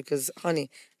watch because, honey,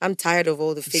 I'm tired of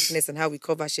all the fakeness and how we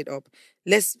cover shit up.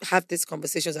 Let's have these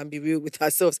conversations and be real with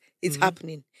ourselves. It's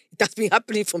happening. It has been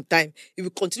happening from time. It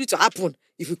will continue to happen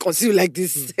if we continue like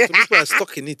this. So people are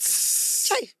stuck in it.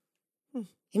 Chai.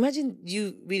 Imagine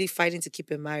you really fighting to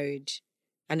keep a marriage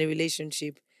and a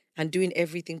relationship and doing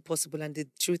everything possible, and the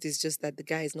truth is just that the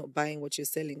guy is not buying what you're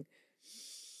selling.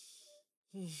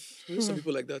 There's some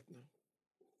people like that now.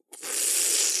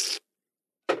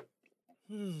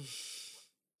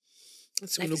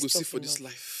 That's what we go see for this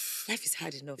life. Life is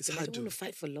hard enough. I don't want to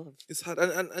fight for love. It's hard,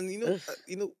 and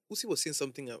Usi was saying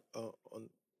something on.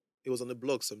 It was on the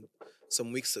blog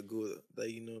some weeks ago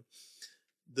that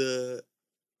the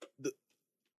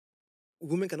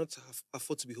women cannot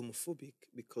afford to be homophobic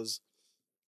because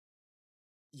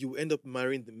you end up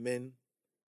marrying the men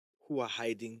who are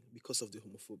hiding because of the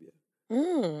homophobia.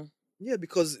 Yeah,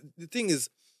 because the thing is,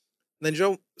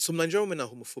 some Nigerian women are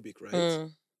homophobic, right?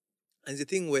 And it's the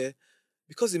thing where,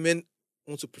 because the men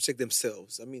want to protect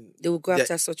themselves, I mean... They will go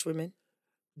after such women?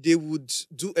 They would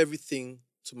do everything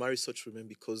to marry such women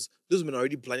because those women are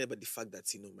already blinded by the fact that,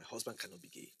 my husband cannot be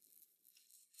gay.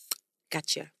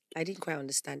 Gotcha. I didn't quite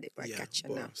understand it, but I gotcha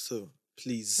now. So,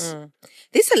 please.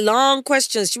 These are long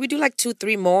questions. Should we do like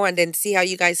 2-3 more and then see how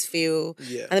you guys feel?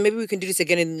 Yeah. And then maybe we can do this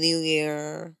again in the new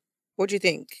year. What do you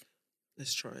think?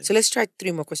 Let's try. So let's try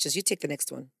 3 more questions. You take the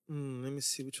next one. Let me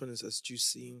see which one is as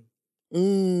juicy.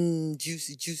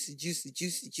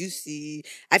 Juicy.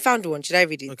 I found one. Should I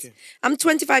read it? Okay. I'm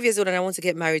 25 years old and I want to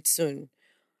get married soon.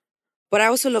 But I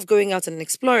also love going out and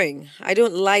exploring. I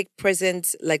don't like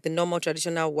presents like the normal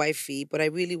traditional wifey, but I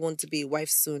really want to be a wife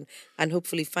soon and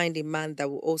hopefully find a man that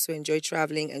will also enjoy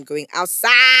traveling and going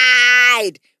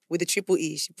outside with the triple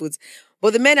E, she puts.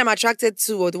 But the men I'm attracted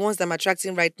to, or the ones that I'm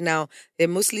attracting right now, they're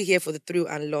mostly here for the thrill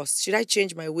and loss. Should I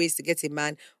change my ways to get a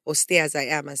man or stay as I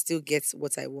am and still get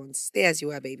what I want? Stay as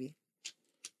you are, baby.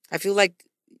 I feel like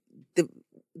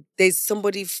there's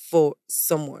somebody for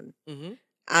someone. Mm-hmm.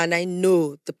 And I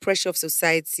know the pressure of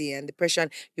society and the pressure,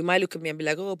 and you might look at me and be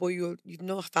like, oh, boy, you've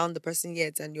not found the person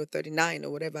yet and you're 39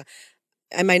 or whatever.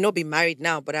 I might not be married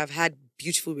now, but I've had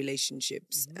beautiful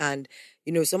relationships. Mm-hmm. And,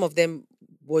 some of them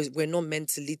were not meant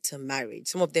to lead to marriage.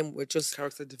 Some of them were just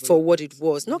for what it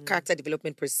was. Not character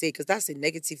development per se, because that's a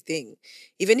negative thing.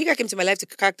 If a nigga came to my life to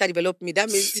character develop me, that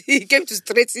means he came to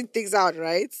straighten things out,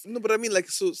 right? No, but I mean,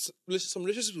 so some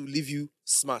relationships will leave you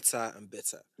smarter and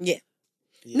better. Yeah.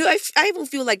 No, I even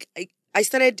feel like I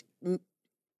started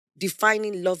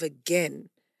defining love again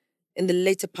in the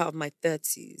later part of my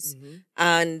 30s. Mm-hmm.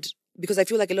 And because I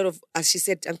feel like a lot of, as she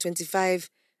said, I'm 25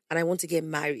 and I want to get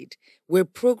married. We're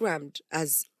programmed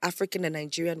as African and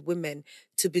Nigerian women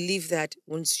to believe that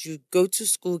once you go to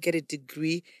school, get a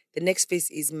degree, the next phase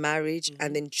is marriage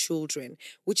and then children,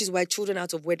 which is why children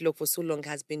out of wedlock for so long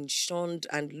has been shunned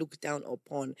and looked down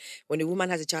upon. When a woman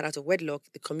has a child out of wedlock,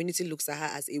 the community looks at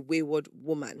her as a wayward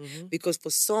woman because for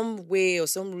some way or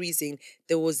some reason,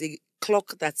 there was a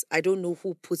clock that I don't know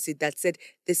who puts it that said,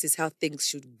 this is how things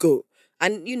should go.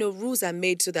 And, rules are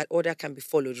made so that order can be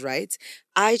followed, right?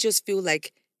 I just feel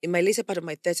like in my later part of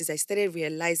my 30s, I started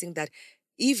realizing that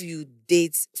if you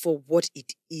date for what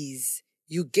it is,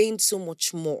 you gain so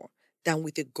much more than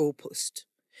with a goalpost.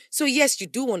 So yes, you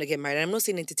do want to get married. I'm not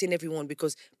saying entertain everyone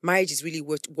because marriage is really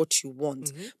what you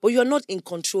want. But you're not in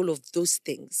control of those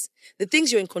things. The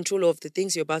things you're in control of, the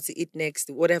things you're about to eat next,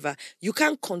 whatever, you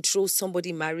can't control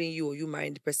somebody marrying you or you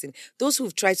marrying the person. Those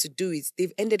who've tried to do it,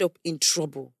 they've ended up in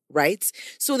trouble, right?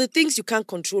 So the things you can't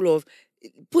control of,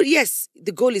 but yes,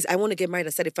 the goal is I want to get married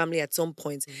and start a family at some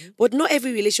point. But not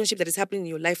every relationship that is happening in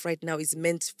your life right now is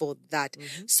meant for that.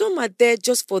 Some are there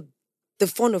just for the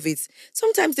fun of it.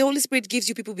 Sometimes the Holy Spirit gives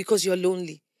you people because you're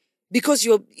lonely. Because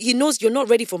he knows you're not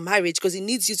ready for marriage because he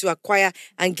needs you to acquire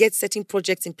and get certain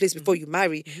projects in place before you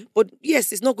marry. But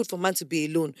yes, it's not good for man to be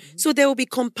alone. So there will be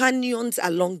companions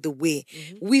along the way.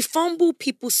 We fumble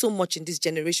people so much in this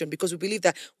generation because we believe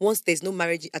that once there's no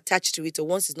marriage attached to it, or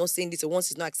once he's not saying this, or once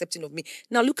he's not accepting of me.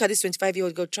 Now look at this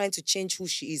 25-year-old girl trying to change who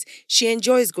she is. She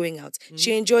enjoys going out.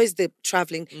 She enjoys the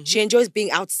traveling. She enjoys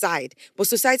being outside. But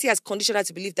society has conditioned her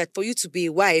to believe that for you to be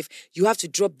a wife, you have to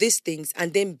drop these things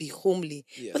and then be homely.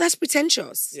 Yeah. But that's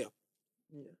pretentious. Yeah.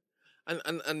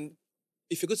 And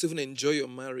if you're going to even enjoy your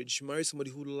marriage, you marry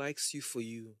somebody who likes you for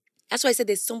you. That's why I said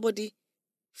there's somebody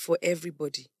for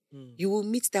everybody. You will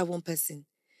meet that one person.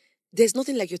 There's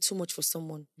nothing like you're too much for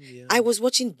someone. Yeah. I was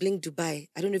watching Blink Dubai.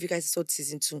 I don't know if you guys saw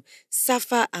season 2.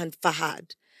 Safa and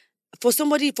Fahad. For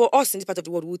us in this part of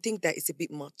the world, we think that it's a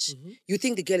bit much. You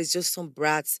think the girl is just some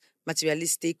brat,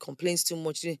 materialistic, complains too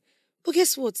much. But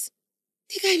guess what?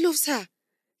 The guy loves her.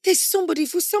 there's somebody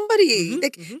for somebody.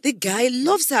 The guy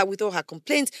loves her with all her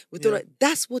complaints, with all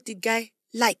that's what the guy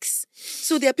likes.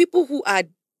 So there are people who are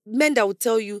men that will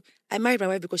tell you, I married my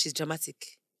wife because she's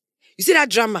dramatic. You see that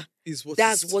drama?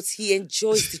 That's what he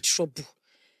enjoys, the trouble.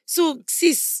 So,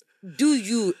 sis, do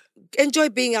you enjoy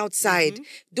being outside?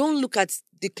 Don't look at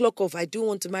the clock of, I do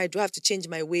want to marry, do I have to change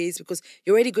my ways? Because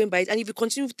you're already going by it. And if you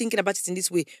continue thinking about it in this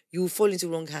way, you will fall into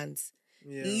wrong hands.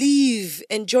 Yeah. Live,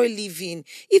 enjoy living.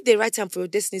 If the right time for your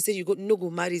destiny say you go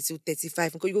marry till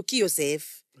 35, you go kill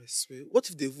yourself. I swear. What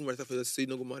if they even right after say you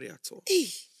no go marry at all? Hey.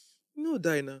 No,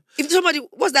 Dinah. If somebody,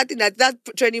 what's that thing that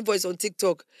trending voice on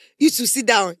TikTok? You to sit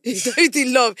down.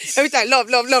 Everything love. Every time love.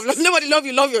 Nobody love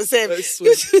you, love yourself. I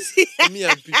swear. Me,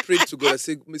 I've been praying to God. I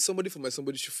say, somebody for my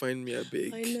somebody should find me, I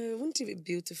beg. I know. Wouldn't it be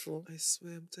beautiful? I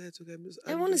swear, I'm tired to get.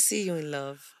 I want to see you in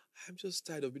love. I'm just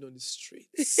tired of being on the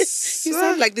streets. You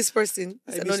sound like this person.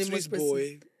 This I'm anonymous street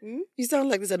person. Boy. You sound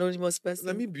like this anonymous person.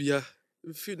 Let me be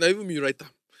not even me right now.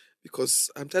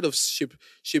 Because I'm tired of shape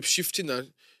shifting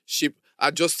and shape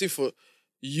adjusting for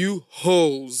you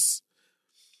hoes.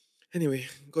 Anyway,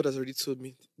 God has already told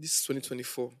me this is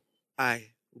 2024.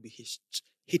 I will be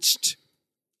hitched.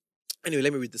 Anyway,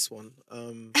 let me read this one.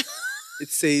 It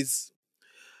says,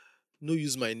 no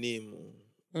use my name.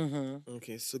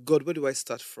 Okay, so God, where do I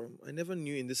start from? I never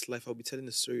knew in this life I'll be telling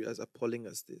a story as appalling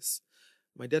as this.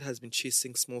 My dad has been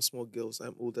chasing small girls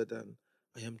I'm older than.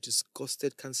 I am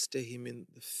disgusted, can't stare him in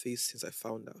the face since I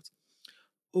found out.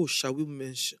 Shall we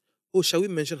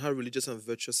mention how religious and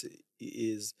virtuous he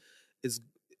is?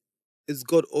 Is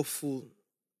God awful?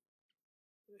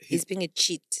 He's being a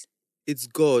cheat. It's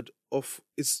God awful.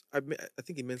 I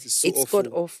think he meant it's so awful. It's God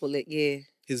awful, yeah.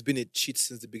 He's been a cheat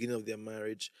since the beginning of their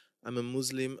marriage. I'm a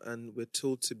Muslim and we're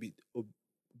told to be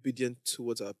obedient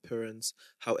towards our parents.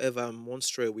 However, I'm one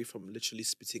straw away from literally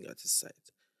spitting at his side.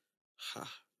 Ha.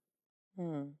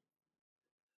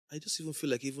 I just even feel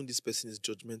like even this person is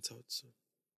judgmental too.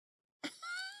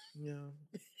 Yeah.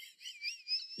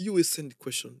 You always send the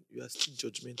question, you are still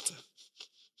judgmental.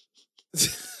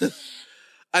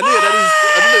 I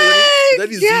know that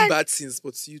is doing bad things,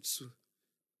 but you too.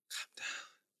 Calm down.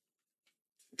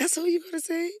 That's all you gotta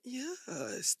say? Yeah,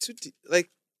 it's too deep.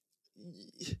 Like,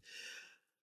 yeah.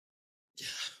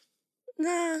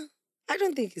 Nah, I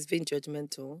don't think he's being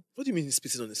judgmental. What do you mean he's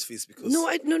spitting on his face? Because No.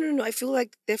 I feel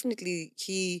like definitely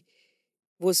he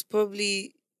was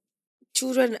probably.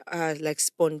 Children are like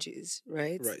sponges,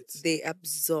 right? Right. They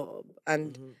absorb,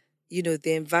 and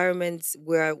the environment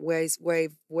where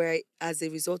as a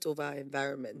result of our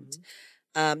environment,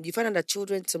 you find out that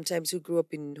children sometimes who grew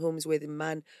up in homes where the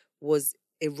man was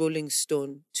a rolling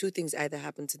stone, two things either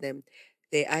happen to them.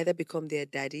 They either become their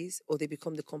daddies or they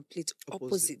become the complete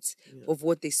opposite of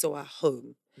what they saw at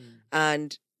home.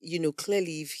 And,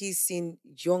 clearly if he's seen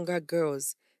younger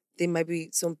girls, there might be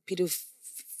some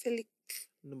pedophilic.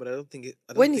 No, but I don't think it.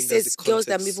 When he says girls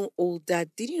that are even older,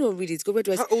 did you not read it? Go,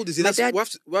 how old is he?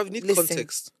 We need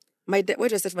context. My dad,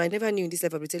 I never knew in this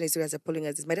life I'll be telling a story as appalling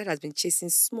as this. My dad has been chasing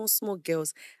small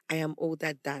girls I am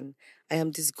older than. I am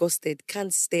disgusted,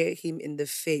 can't stare him in the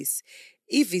face.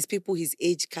 If it's people his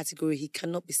age category, he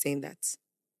cannot be saying that.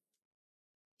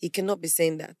 He cannot be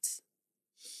saying that.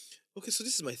 Okay, so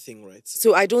this is my thing, right?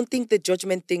 So I don't think the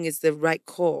judgment thing is the right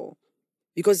call.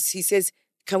 Because he says,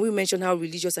 can we mention how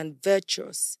religious and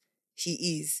virtuous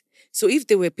he is? So if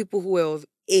there were people who were of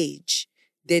age,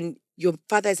 then your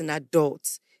father is an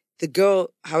adult. The girl,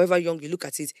 however young you look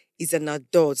at it, is an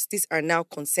adult. These are now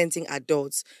consenting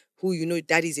adults who,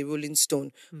 that is a rolling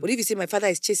stone. But if you say my father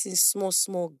is chasing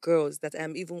small girls that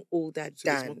I'm even older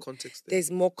than,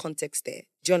 there's more context there.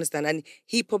 Do you understand? And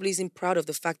he probably isn't proud of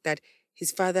the fact that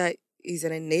his father is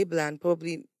an enabler and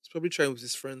probably... He's probably trying with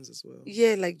his friends as well.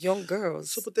 Yeah, like young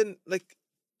girls. So, but then, like...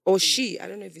 Or she. I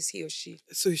don't know if it's he or she.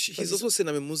 So he's also saying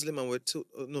I'm a Muslim and we're told...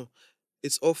 no,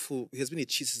 it's awful. He has been a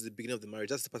cheat since the beginning of the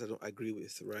marriage. That's the part I don't agree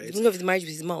with, right? The beginning of the marriage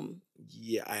with his mom?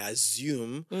 Yeah, I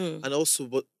assume. And also,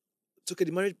 but... It's okay,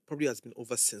 the marriage probably has been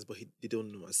over since, but they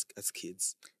don't know as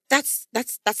kids. That's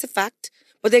a fact.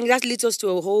 But then that leads us to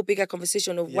a whole bigger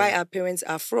conversation of why our parents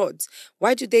are frauds.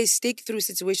 Why do they stick through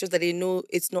situations that they know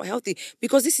it's not healthy?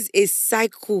 Because this is a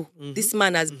cycle this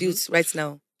man has built right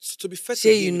now. So to be fair to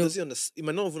him, he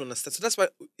might not even understand. So that's why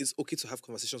it's okay to have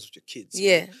conversations with your kids.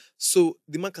 Yeah. Right? So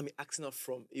the man can be acting out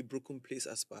from a broken place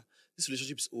as per this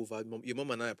relationship is over. Your mom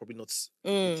and I are probably not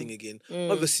a thing again.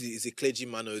 Obviously, he's a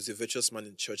clergyman or he's a virtuous man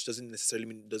in church. Doesn't necessarily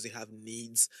mean doesn't have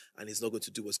needs and he's not going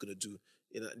to do what's going to do.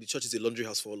 The church is a laundry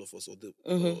house for all of us, or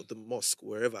the mosque,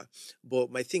 wherever. But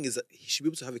my thing is that he should be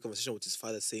able to have a conversation with his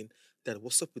father saying, Dad,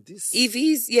 what's up with this?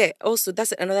 If also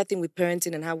that's another thing with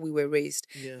parenting and how we were raised.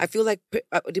 Yeah. I feel like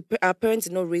our parents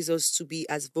did not raise us to be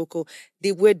as vocal.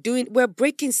 We're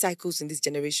breaking cycles in this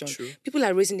generation. True. People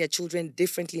are raising their children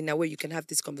differently now where you can have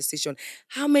this conversation.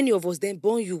 How many of us then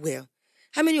born you well?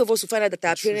 How many of us will find out that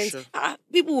our parents,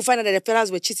 people will find out that their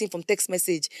fathers were cheating from text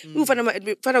message. People will find out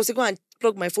my father will say, go and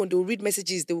plug my phone. They will read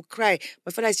messages. They will cry.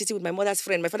 My father is cheating with my mother's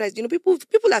friend. My father is, people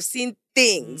have seen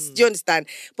things. Do you understand?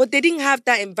 But they didn't have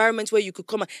that environment where you could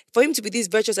come. For him to be this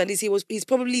virtuous and this, he's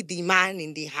probably the man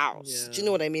in the house. Yeah. Do you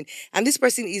know what I mean? And this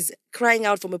person is crying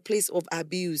out from a place of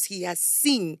abuse. He has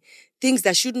seen things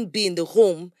that shouldn't be in the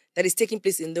home that is taking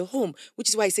place in the home, which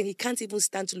is why he's saying he can't even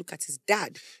stand to look at his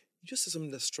dad. You just said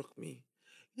something that struck me.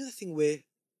 You know the thing where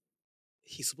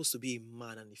he's supposed to be a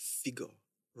man and a figure,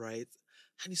 right?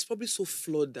 And he's probably so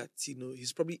flawed that, he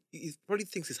probably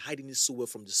thinks he's hiding it so well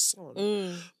from the son.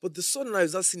 But the son now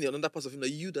is not seeing another part of him,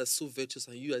 that you that's so virtuous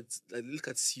and you that look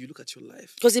at your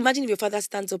life. Because imagine if your father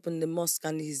stands up in the mosque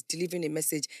and he's delivering a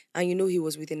message and he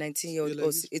was with a 19-year-old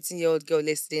or 18-year-old girl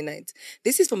yesterday night.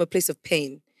 This is from a place of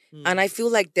pain. And I feel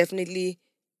like definitely,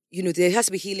 there has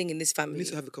to be healing in this family. We need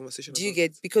to have a conversation. Do you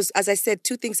get? Because as I said,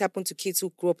 two things happen to kids who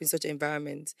grow up in such an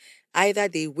environment. Either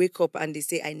they wake up and they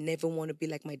say, I never want to be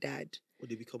like my dad. Or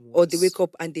they become worse. Or they wake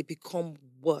up and they become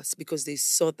worse because they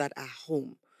saw that at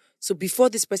home. So before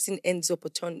this person ends up or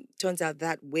turns out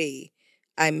that way,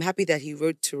 I'm happy that he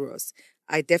wrote to us.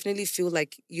 I definitely feel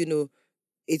like,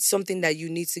 it's something that you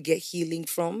need to get healing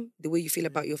from, the way you feel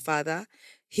about your father.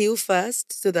 Heal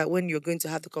first so that when you're going to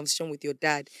have the conversation with your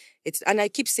dad, and I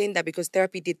keep saying that because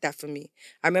therapy did that for me.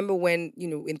 I remember when,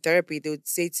 in therapy, they would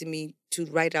say to me to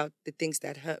write out the things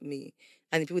that hurt me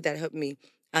and the people that hurt me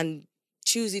and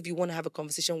choose if you want to have a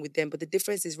conversation with them. But the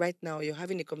difference is right now you're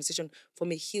having a conversation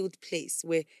from a healed place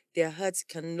where their hurts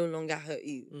can no longer hurt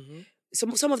you. Mm-hmm.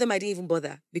 Some of them I didn't even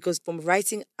bother because from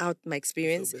writing out my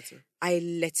experience, I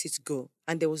let it go.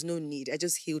 And there was no need. I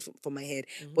just healed from my head.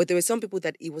 Mm-hmm. But there were some people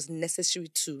that it was necessary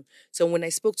to. So when I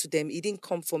spoke to them, it didn't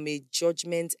come from a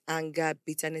judgment, anger,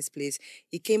 bitterness place.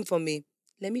 It came from a,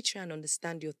 let me try and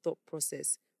understand your thought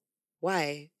process.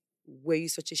 Why were you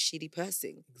such a shitty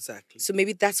person? Exactly. So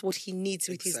maybe that's what he needs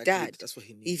with his dad. That's what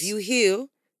he needs. If you heal,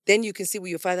 then you can sit with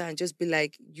your father and just be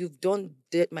like, you've done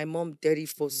my mom dirty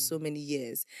for so many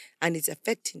years and it's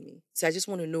affecting me. So I just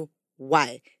want to know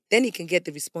why. Then he can get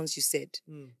the response you said.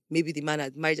 Maybe the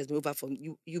marriage has been over from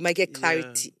you. You might get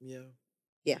clarity.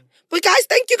 Yeah. But guys,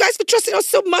 thank you guys for trusting us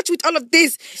so much with all of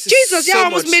this. Jesus, you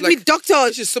almost made me doctor.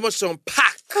 This is so much to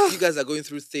unpack. You guys are going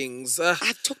through things.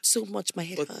 I've talked so much, my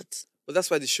head hurts. But that's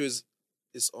why the show is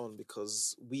on,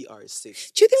 because we are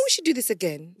safe. Do you think we should do this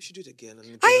again? We should do it again. And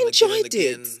again I enjoyed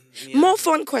it. Yeah. More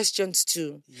fun questions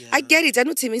too. Yeah. I get it. I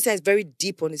know Taymesan is very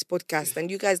deep on his podcast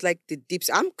and you guys like the deeps.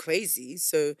 I'm crazy.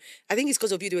 So I think it's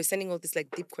because of you they were sending all these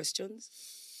like deep questions.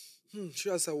 Should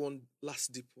I answer one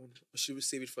last deep one? Or should we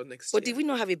save it for next year? But did we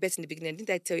not have a bet in the beginning?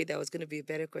 Didn't I tell you that was going to be a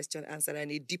better question answer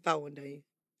and a deeper one than you?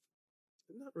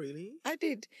 Not really. I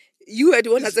did. You were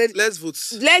the one that said... Let's vote.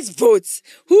 Let's vote.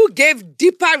 Who gave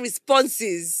deeper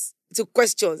responses to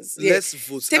questions? Let's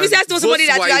vote. Taymesan told somebody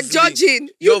that you are judging.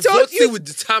 Your voting will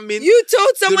determine... You told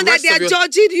someone that they are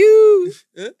judging you.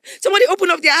 Somebody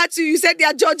opened up their heart to you. You said they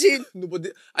are judging. No, but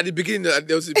at the beginning,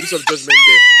 there was a bit of judgment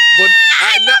there. But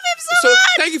I love him so much.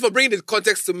 Thank you for bringing the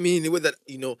context to me in a way that,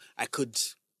 I could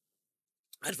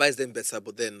advise them better,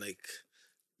 but then,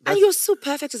 and you're so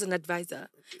perfect as an advisor.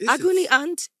 Agony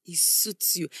aunt, he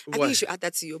suits you. I think you should add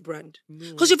that to your brand.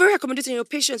 Because you're very accommodating in your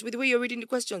patience with the way you're reading the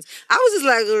questions. I was just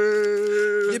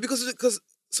like... Yeah, because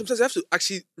sometimes you have to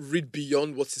actually read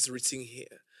beyond what is written here.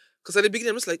 Because at the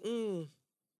beginning, I'm just like,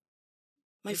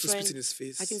 my friend, spit in his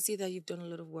face. I can see that you've done a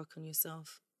lot of work on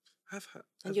yourself.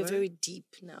 And you're very deep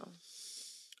now.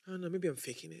 I don't know, maybe I'm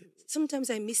faking it.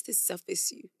 Sometimes I miss the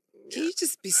surface you. Can you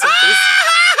just be surface?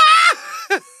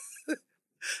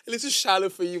 A little shallow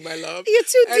for you, my love. You're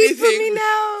too deep for me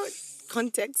now.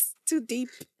 Context, too deep.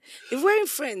 If we're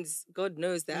friends, God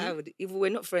knows that I would. If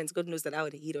we're not friends, God knows that I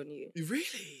would hit on you.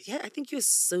 Really? Yeah, I think you're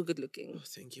so good looking. Oh,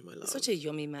 thank you, my love. You're such a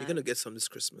yummy man. You're gonna get some this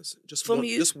Christmas. Just from one,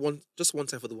 you. Just one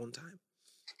time for the one time.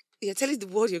 You're telling the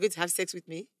world you're going to have sex with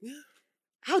me? Yeah.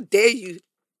 How dare you?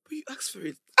 But you asked for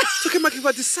it. Toke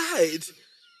Makiba, decide.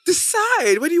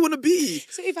 Decide. Where do you want to be?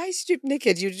 So if I strip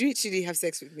naked, you'd literally have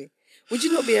sex with me. Would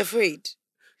you not be afraid?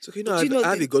 So I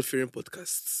have a God-fearing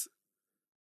podcast.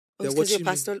 Oh, because your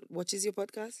pastor watches your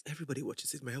podcast? Everybody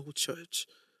watches it. My whole church.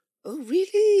 Oh,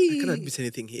 really? I can't admit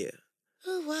anything here.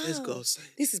 Oh, wow. Let's go outside.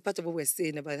 This is part of what we're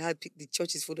saying about how the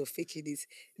church is full of fake idiots.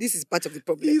 This is part of the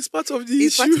problem. It's part of the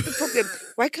issue. Part of the problem.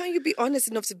 Why can't you be honest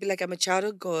enough to be like, I'm a child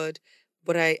of God,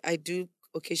 but I do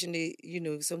occasionally,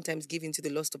 sometimes give in to the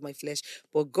lust of my flesh.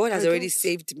 But God has already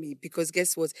saved me because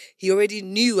guess what? He already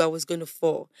knew I was going to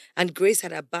fall. And grace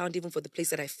had abound even for the place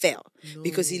that I fell. No.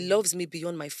 Because he loves me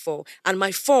beyond my fall. And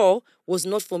my fall was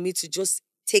not for me to just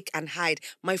take and hide.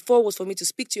 My fall was for me to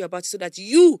speak to you about it so that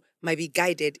you might be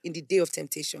guided in the day of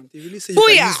temptation. They really say you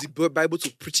can use the Bible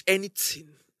to preach anything.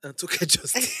 And Toke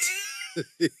just did.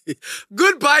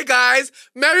 Goodbye, guys.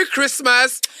 Merry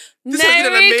Christmas. This has been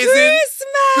an amazing.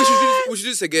 Christmas. We should do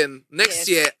this again next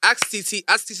year. Ask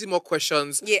TT more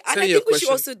questions. Yeah, and I think we should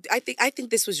also. I think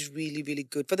this was really, really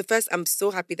good. For the first, I'm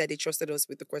so happy that they trusted us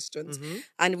with the questions,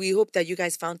 and we hope that you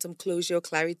guys found some closure,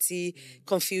 clarity,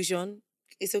 confusion.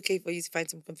 It's okay for you to find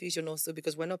some confusion also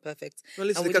because we're not perfect. Well, at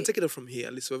least they can take it up from here.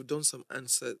 At least we've done some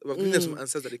answers. We've given them some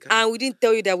answers that they can. And we didn't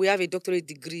tell you that we have a doctorate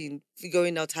degree in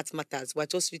figuring out heart matters. We're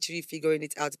just literally figuring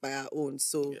it out by our own.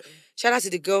 So shout out to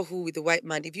the girl who with the white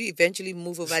man. If you eventually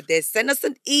move over there, send us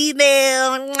an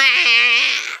email.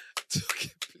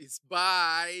 Okay, please.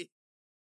 Bye.